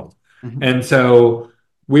country in the world. hmm And so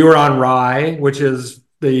we were on Rai, which is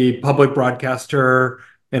the public broadcaster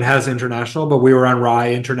and has international, but we were on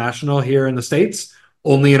Rai International here in the States,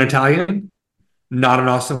 only in Italian, not an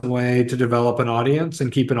awesome way to develop an audience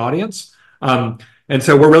and keep an audience. And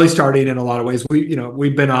so we're really starting in a lot of ways.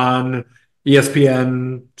 We've been on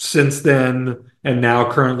ESPN since then, and now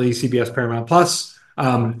currently CBS Paramount Plus.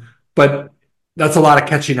 Right. But that's a lot of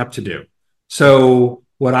catching up to do. So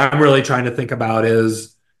what I'm really trying to think about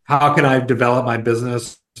is how can I develop my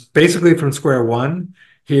business basically from square one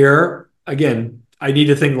here again I need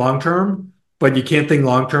to think long term, but you can't think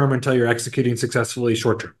long term until you're executing successfully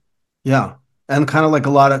short term. Yeah. And kind of like a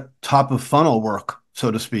lot of top of funnel work,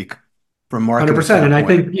 so to speak, from a marketing 100%. And I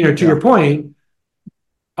standpoint. think, to Yeah. your point,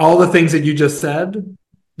 all the things that you just said,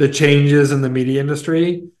 the changes in the media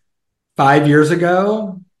industry 5 years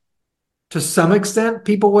ago, to some extent,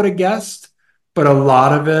 people would have guessed, but a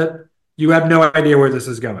lot of it, you have no idea where this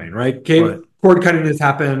is going, right? Right. Cord cutting has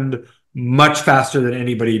happened much faster than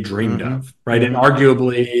anybody dreamed Mm-hmm. of, right? And Mm-hmm.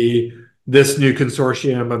 arguably, this new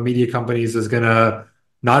consortium of media companies is going to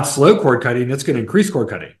not slow cord cutting, it's going to increase cord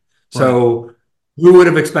cutting. Right. So, who would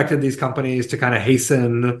have expected these companies to kind of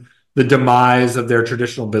hasten the demise of their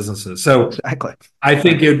traditional businesses? So, Exactly. I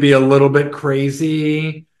think it would be a little bit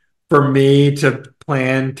crazy for me to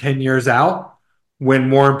plan 10 years out when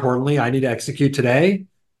more importantly, I need to execute today,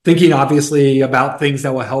 thinking obviously about things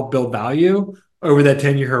that will help build value over that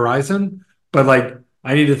 10-year horizon. But like,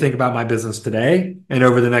 I need to think about my business today and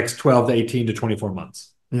over the next 12 to 18 to 24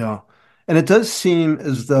 months. Yeah. And it does seem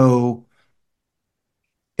as though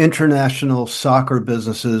international soccer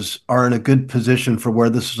businesses are in a good position for where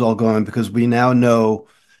this is all going because we now know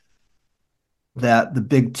that the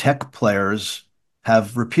big tech players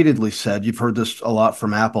have repeatedly said, you've heard this a lot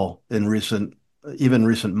from Apple in even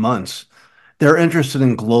recent months, they're interested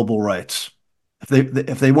in global rights.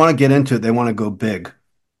 If they want to get into it, they want to go big.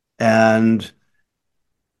 And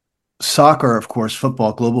soccer, of course,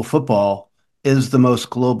 football, global football is the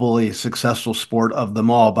most globally successful sport of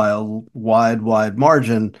them all by a wide, wide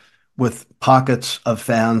margin, with pockets of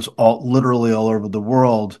fans literally all over the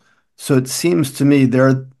world. So it seems to me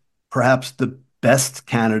they're perhaps the best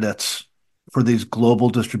candidates for these global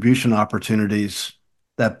distribution opportunities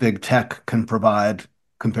that big tech can provide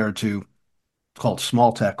compared to called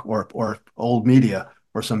small tech or old media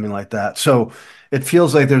or something like that. So it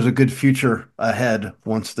feels like there's a good future ahead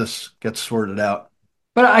once this gets sorted out.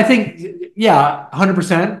 But I think, yeah,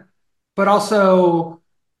 100%. But also,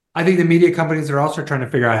 I think the media companies are also trying to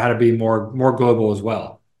figure out how to be more global as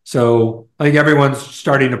well. So I think everyone's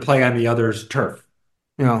starting to play on the other's turf.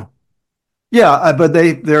 You know, yeah, but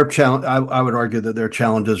their challenge. I would argue that their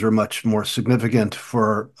challenges are much more significant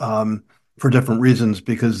for different reasons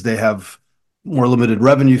because they have more limited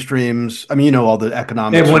revenue streams. I mean, all the They have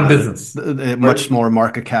economics one around it, business, much right? smaller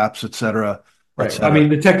market caps, et cetera, et Right. I cetera. mean,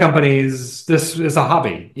 the tech companies, this is a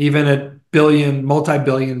hobby. Even at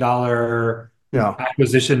multi-billion dollar Yeah.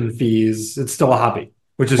 acquisition fees, it's still a hobby,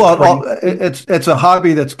 which is Well, crazy. it's a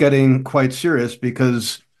hobby that's getting quite serious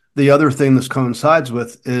because the other thing this coincides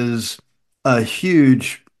with is a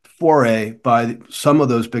huge foray by some of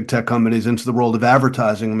those big tech companies into the world of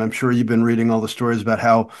advertising. And I'm sure you've been reading all the stories about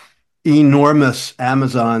how enormous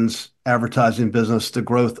Amazon's advertising business, the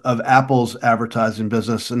growth of Apple's advertising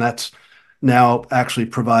business, and that's now actually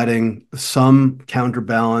providing some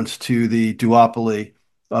counterbalance to the duopoly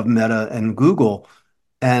of Meta and Google.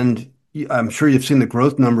 And I'm sure you've seen the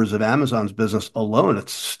growth numbers of Amazon's business alone.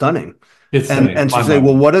 It's stunning. It's And stunning, so you say,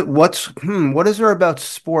 well, mind-boggling. what is there about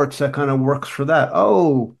sports that kind of works for that?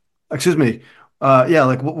 Oh, excuse me. Yeah,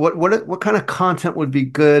 like what kind of content would be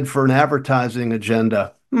good for an advertising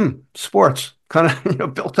agenda? Sports, kind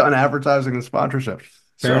of built on advertising and sponsorship.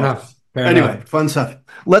 Fair So enough. Fair anyway, enough. fun stuff.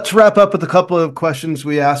 Let's wrap up with a couple of questions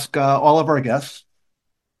we ask all of our guests.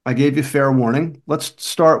 I gave you fair warning. Let's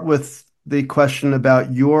start with the question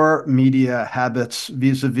about your media habits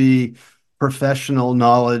vis-a-vis professional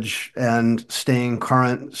knowledge and staying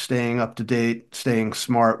current, staying up to date, staying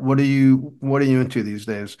smart. What are you into these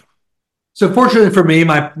days? So fortunately for me,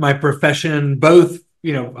 my profession, both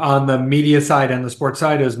on the media side and the sports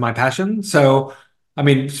side, is my passion. So I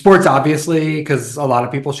mean, sports obviously, because a lot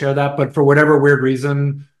of people share that, but for whatever weird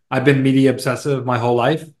reason, I've been media obsessive my whole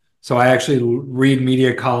life. So I actually read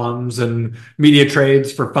media columns and media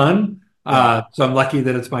trades for fun. Yeah. So I'm lucky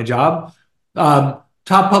that it's my job.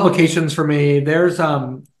 Top publications for me, it's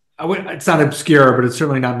not obscure, but it's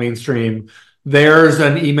certainly not mainstream. There's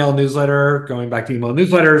an email newsletter, going back to email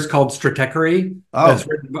newsletters, called Stratechery. That's Oh,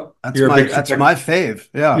 written. that's You're a my big that's my Stratech. fave.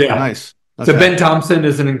 Yeah, Yeah. nice. So Okay. Ben Thompson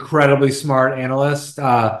is an incredibly smart analyst.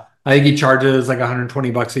 I think he charges like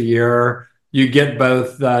 $120 a year. You get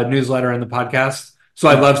both the newsletter and the podcast. So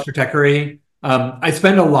I Yep. love Stratechery. I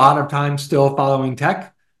spend a lot of time still following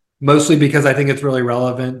tech, mostly because I think it's really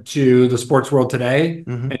relevant to the sports world today.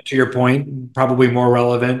 Hmm. And to your point, probably more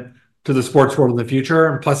relevant to the sports world in the future.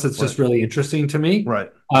 And plus, it's Right. just really interesting to me.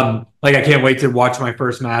 Right. Like I can't wait to watch my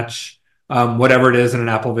first match, whatever it is in an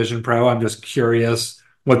Apple Vision Pro. I'm just curious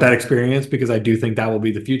what that experience, because I do think that will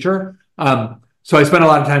be the future. So I spend a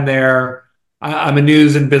lot of time there. I'm a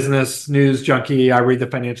news and business news junkie. I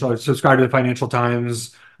subscribe to the Financial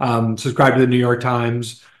Times. subscribe to the New York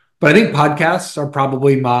Times. But I think podcasts are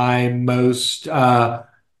probably my most uh,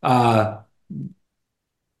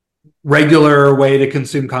 regular way to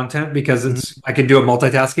consume content because Mhm. I can do it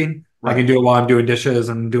multitasking. I Right. can do it while I'm doing dishes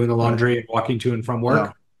and doing the Right. laundry and walking to and from Yeah.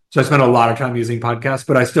 work. So I spend a lot of time using podcasts,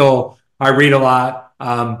 but I read a lot.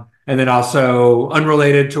 And then also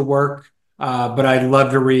unrelated to work, but I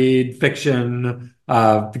love to read fiction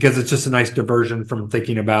because it's just a nice diversion from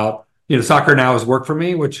thinking about, soccer now is work for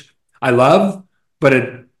me, which I love, but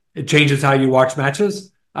it changes how you watch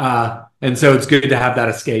matches. And so it's good to have that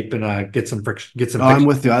escape and get some friction, get some Oh, I'm fiction.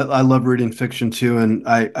 with you. I love reading fiction too, and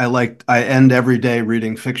I end every day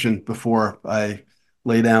reading fiction before I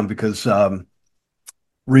lay down because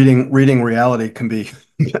reading reality can be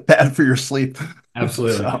bad for your sleep.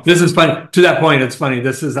 Absolutely. So This is funny. To that point, it's funny.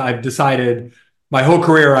 I've decided my whole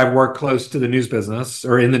career I've worked close to the news business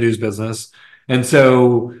or in the news business. And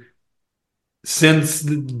so since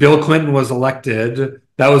Bill Clinton was elected,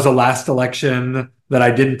 that was the last election that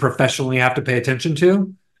I didn't professionally have to pay attention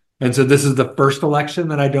to. And so this is the first election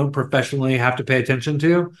that I don't professionally have to pay attention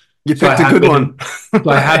to. you So I picked a have good one. been so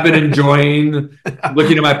I have been enjoying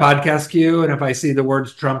looking at my podcast queue, and if I see the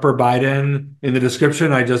words Trump or Biden in the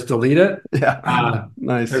description, I just delete it. Yeah, Uh,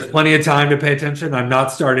 nice. there's plenty of time to pay attention. I'm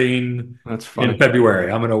not starting That's in funny.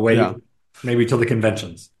 February. I'm going to Yeah, wait maybe till the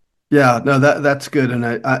conventions. yeah. No, that's good, and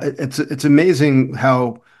it's amazing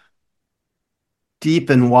how deep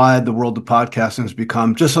and wide the world of podcasting has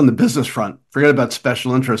become just on the business front. Forget about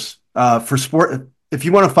special interests. For sport, if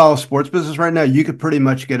you want to follow sports business right now, you could pretty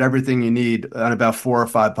much get everything you need on about 4 or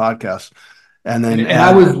 5 podcasts, and then And I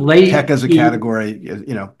add was tech late as a to category.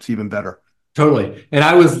 It's even better. totally. And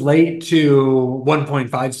I was late to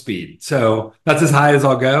 1.5 speed. So that's as high as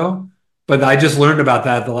I'll go. But I just learned about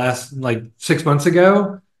that the last like 6 months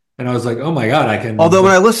ago. And I was like, oh my God, I can Although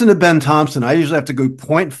when like I listen to Ben Thompson, I usually have to go zero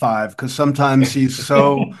point 0.5 because sometimes he's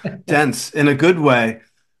so dense in a good way.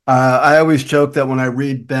 I always joke that when I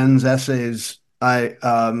read Ben's essays, I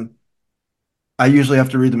usually have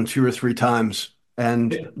to read them 2 or 3 times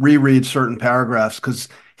and reread certain paragraphs because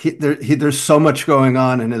there's so much going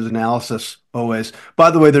on in his analysis always.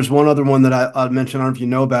 By the way, there's one other one that I'll mention. I don't know if you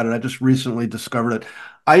know about it. I just recently discovered it.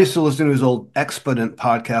 I used to listen to his old Exponent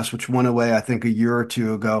podcast, which went away, I think, a year or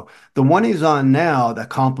two ago. The one he's on now that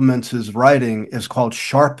complements his writing is called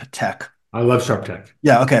Sharp Tech. I love Sharp Tech.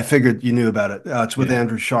 Yeah, okay, I figured you knew about it. It's with Yeah.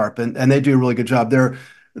 Andrew Sharp, and they do a really good job.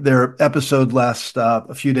 Their episode last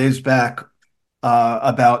a few days back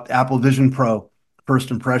about Apple Vision Pro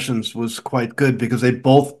first impressions was quite good because they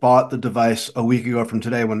both bought the device a week ago from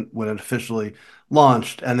today when it officially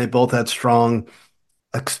launched, and they both had strong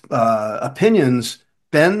opinions.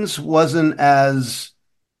 Ben's wasn't as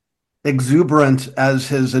exuberant as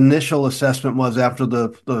his initial assessment was after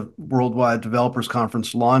the Worldwide Developers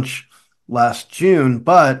Conference launch last June,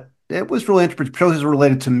 but it was really interesting because it's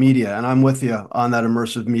related to media, and I'm with you on that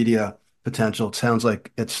immersive media potential. It sounds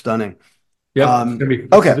like it's stunning. Yep.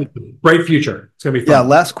 It's Okay. a bright future. It's gonna be Yeah, fun.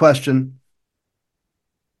 last question.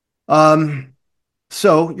 Um,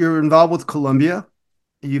 so you're involved with Columbia.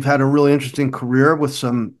 You've had a really interesting career with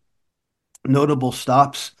some notable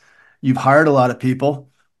stops. You've hired a lot of people.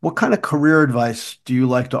 What kind of career advice do you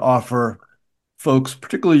like to offer folks,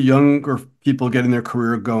 particularly younger people getting their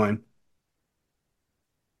career going?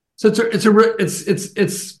 So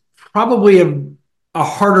it's probably a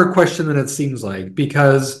harder question than it seems like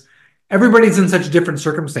because everybody's in such different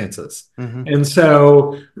circumstances. Hmm. And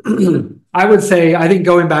so I would say, I think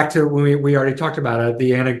going back to when we already talked about it,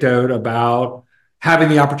 the anecdote about having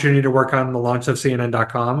the opportunity to work on the launch of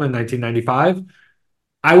CNN.com in 1995.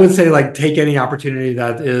 I would say like take any opportunity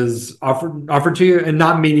that is offered to you, and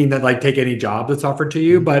not meaning that like take any job that's offered to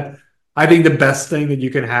you, Hmm. but I think the best thing that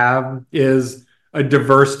you can have is a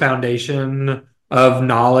diverse foundation of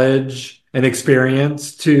knowledge and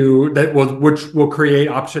experience which will create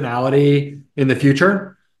optionality in the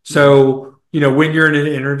future. Hmm. So, when you're in an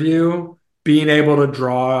interview, being able to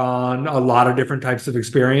draw on a lot of different types of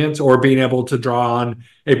experience or being able to draw on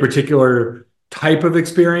a particular type of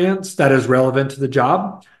experience that is relevant to the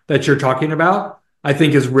job that you're talking about, I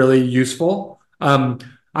think is really useful.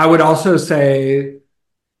 I would also say,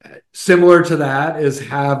 similar to that, is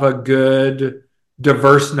have a good,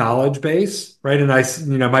 diverse knowledge base, right?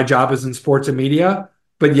 And my job is in sports and media,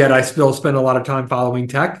 but yet I still spend a lot of time following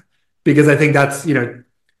tech because I think that's,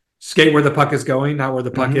 skate where the puck is going, not where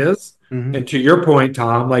the puck Hmm. is. Hmm. And to your point,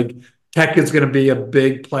 Tom, like tech is going to be a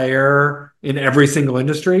big player in every single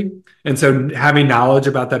industry. And so having knowledge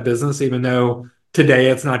about that business, even though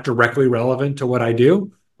today it's not directly relevant to what I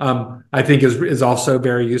do, I think is also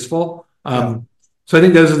very useful. Yeah. So I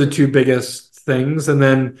think those are the two biggest things. And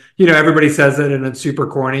then, everybody says it and it's super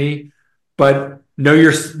corny, but know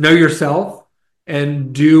yourself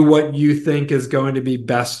and do what you think is going to be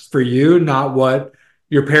best for you, not what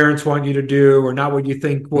your parents want you to do or not what you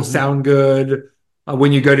think will Hmm. sound good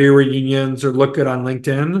when you go to your reunions or look good on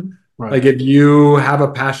LinkedIn. Right. Like if you have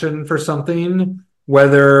a passion for something,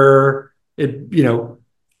 whether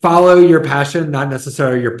follow your passion, not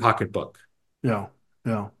necessarily your pocketbook. Yeah.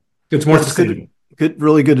 Yeah. It's more That's good. sustainable. Good,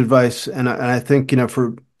 really good advice. And I think,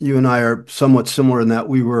 for you and I are somewhat similar in that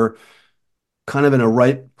we were kind of in a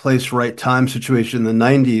right place, right time situation in the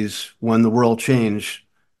 90s when the world changed.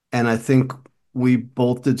 And I think we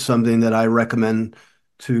both did something that I recommend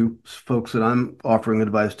to folks that I'm offering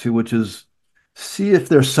advice to, which is see if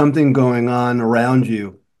there's something going on around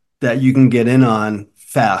you that you can get in on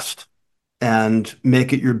fast and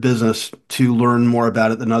make it your business to learn more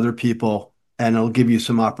about it than other people, and it'll give you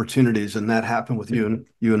some opportunities. And that happened with you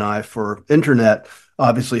and I for internet.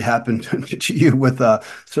 Obviously, happened to you with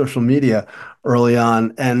social media early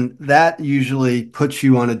on, and that usually puts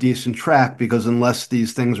you on a decent track because unless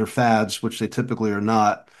these things are fads, which they typically are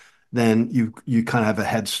not, then you kind of have a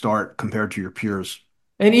head start compared to your peers.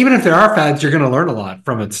 And even if there are fads, you're going to learn a lot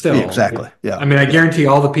from it Yeah, still. exactly. I Yeah, mean, I yeah, guarantee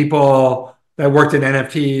all the people that worked in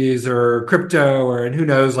NFTs or crypto or and who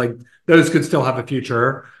knows, like those could still have a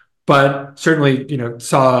future, but certainly,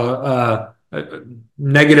 saw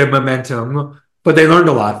negative momentum, but they learned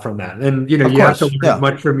a lot from that. And, of you have to course. learn as Yeah.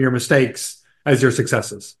 much from your mistakes as your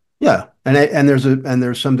successes. Yeah, and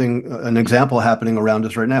there's something an example happening around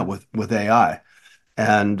us right now with AI,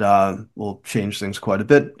 and will change things quite a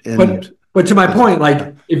bit in But to my business. point, Yeah.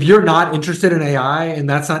 like if you're not interested in AI and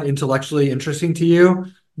that's not intellectually interesting to you,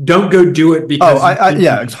 don't go do it Oh, because I, you I think you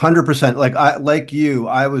yeah, it's can. 100%. Like you,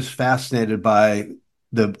 I was fascinated by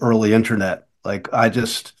the early internet.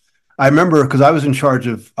 I remember because I was in charge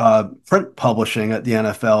of print publishing at the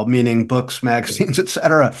NFL, meaning books, magazines, et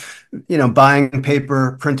cetera. Buying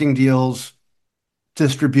paper, printing deals,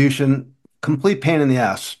 distribution, complete pain in the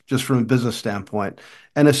ass, just from a business standpoint.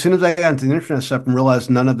 And as soon as I got into the internet stuff and realized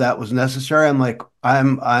none of that was necessary, I'm like,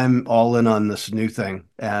 I'm all in on this new thing,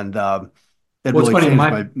 and it Well, it's really funny. changed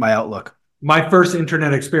My my outlook. my first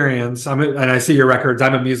internet experience, and I see your records.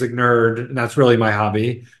 I'm a music nerd, and that's really my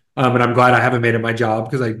hobby. And I'm glad I haven't made it my job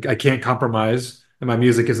because I can't compromise, and my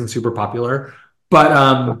music isn't super popular. But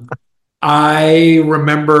I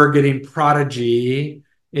remember getting Prodigy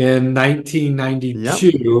in Yep.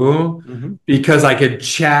 1992 Hmm. because I could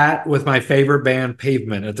chat with my favorite band,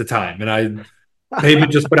 Pavement, at the time, and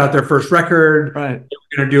Pavement just put out their first record. Right. They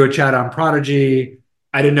were going to do a chat on Prodigy.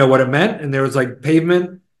 I didn't know what it meant, and there was like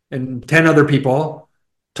Pavement and 10 other people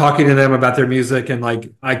talking to them about their music, and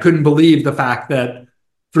like I couldn't believe the fact that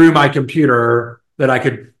through my computer that I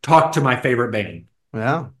could talk to my favorite band.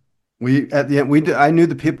 Yeah. We at the end we did, I knew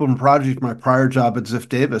the people from Prodigy from my prior job at Ziff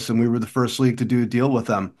Davis, and we were the first league to do a deal with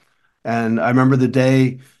them. And I remember the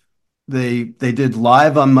day they did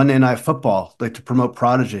live on Monday Night Football, like to promote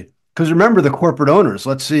Prodigy. Because remember the corporate owners.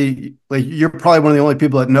 Let's see, like you're probably one of the only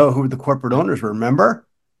people that know who the corporate owners were. Remember?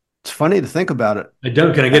 It's funny to think about it. I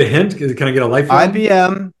don't. Can I get a hint? Can I get a lifeline?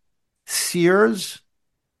 IBM, Sears,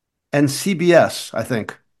 and CBS, I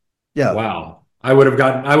think. Yeah, Wow. I would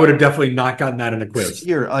have definitely not gotten that in a quiz.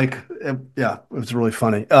 Sears. Yeah, it was really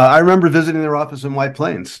funny. I remember visiting their office in White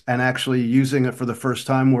Plains and actually using it for the first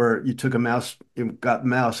time, where you took a mouse, you got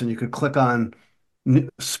mouse, and you could click on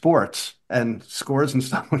sports and scores and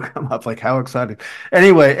stuff would come up. Like how exciting!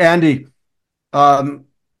 Anyway, Andy, um,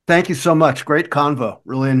 thank you so much. Great convo.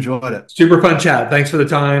 Really enjoyed it. Super fun chat. Thanks for the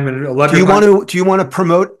time and I love Do your you want content. to do you want to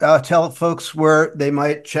promote tell folks where they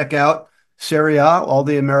might check out Serie A, all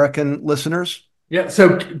the American listeners? Yeah.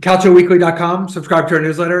 So calcioweekly.com, subscribe to our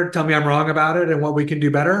newsletter. Tell me I'm wrong about it and what we can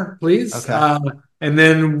do better, please. Okay. And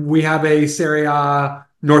then we have a Serie A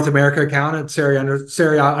North America account at Serie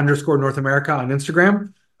A underscore North America on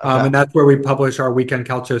Instagram. Okay. And that's where we publish our weekend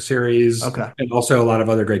Calcio series Okay. and also a lot of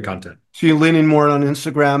other great content. So you're leaning more on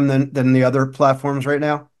Instagram than the other platforms right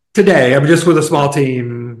now? Today, I'm just with a Yeah. small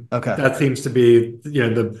team. Okay. That seems to be,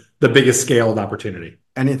 the biggest scaled opportunity.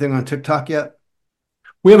 Anything on TikTok yet?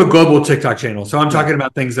 We have a global TikTok channel, so I'm Yeah. talking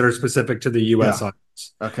about things that are specific to the U.S. Yeah.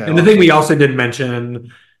 audience. Okay. And the thing Awesome. we also didn't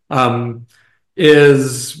mention um,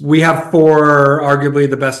 is we have four arguably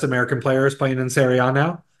the best American players playing in Serie A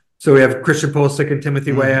now. So we have Christian Pulisic and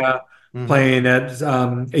Timothy Hmm. Weah Hmm. playing at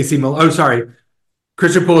AC Milan. Oh, sorry,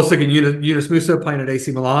 Christian Pulisic and Yunus Musa playing at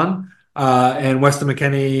AC Milan, and Weston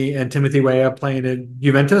McKennie and Timothy Weah playing at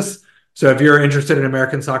Juventus. So if you're interested in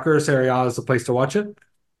American soccer, Serie A is the place to watch it.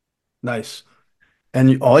 Nice.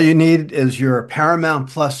 And all you need is your Paramount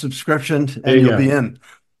Plus subscription, There and you you'll be go. in.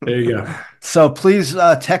 There you go. So please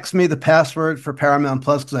text me the password for Paramount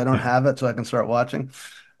Plus because I don't have it, so I can start watching.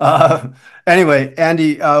 Uh, anyway,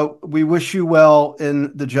 Andy, we wish you well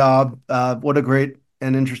in the job. What a great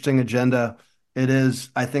and interesting agenda it is.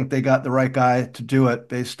 I think they got the right guy to do it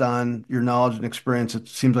based on your knowledge and experience. It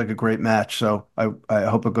seems like a great match. So I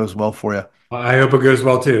hope it goes well for you. I hope it goes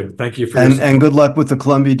well too. Thank you for your And support. good luck with the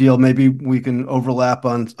Columbia deal. Maybe we can overlap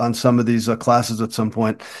on some of these classes at some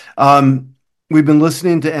point. We've been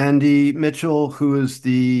listening to Andy Mitchell, who is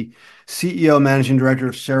the CEO, Managing Director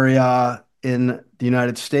of Serie in the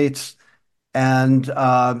United States. And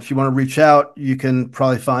if you want to reach out, you can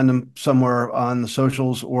probably find him somewhere on the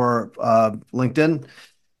socials or LinkedIn.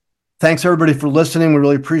 Thanks everybody for listening. We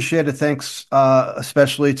really appreciate it. Thanks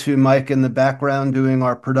especially to Mike in the background doing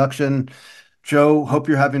our production. Joe, hope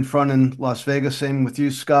you're having fun in Las Vegas. Same with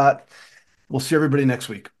you, Scott. We'll see everybody next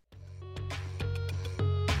week.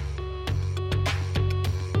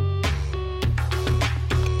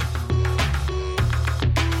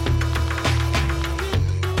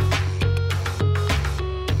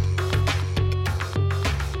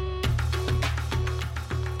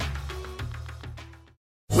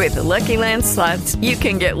 With the Lucky Land Slots, you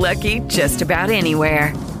can get lucky just about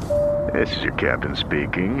anywhere. This is your captain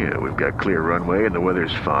speaking. We've got clear runway and the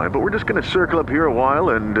weather's fine, but we're just going to circle up here a while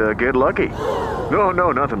and get lucky.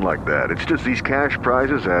 No, nothing like that. It's just these cash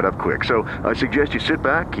prizes add up quick. So I suggest you sit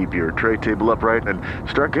back, keep your tray table upright, and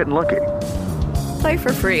start getting lucky. Play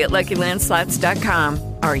for free at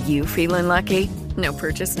LuckyLandSlots.com. Are you feeling lucky? No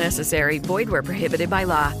purchase necessary. Void where prohibited by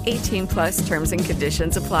law. 18 plus terms and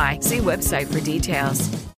conditions apply. See website for details.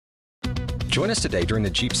 Join us today during the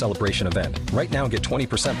Jeep Celebration event. Right now, get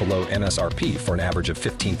 20% below MSRP for an average of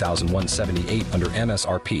 $15,178 under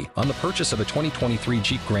MSRP on the purchase of a 2023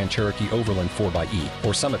 Jeep Grand Cherokee Overland 4xE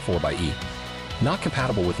or Summit 4xE. Not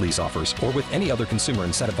compatible with lease offers or with any other consumer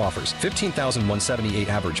incentive offers. $15,178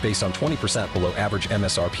 average based on 20% below average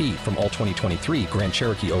MSRP from all 2023 Grand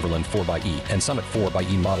Cherokee Overland 4xE and Summit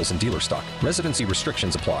 4xE models in dealer stock. Residency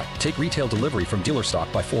restrictions apply. Take retail delivery from dealer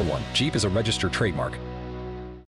stock by 4/1. Jeep is a registered trademark.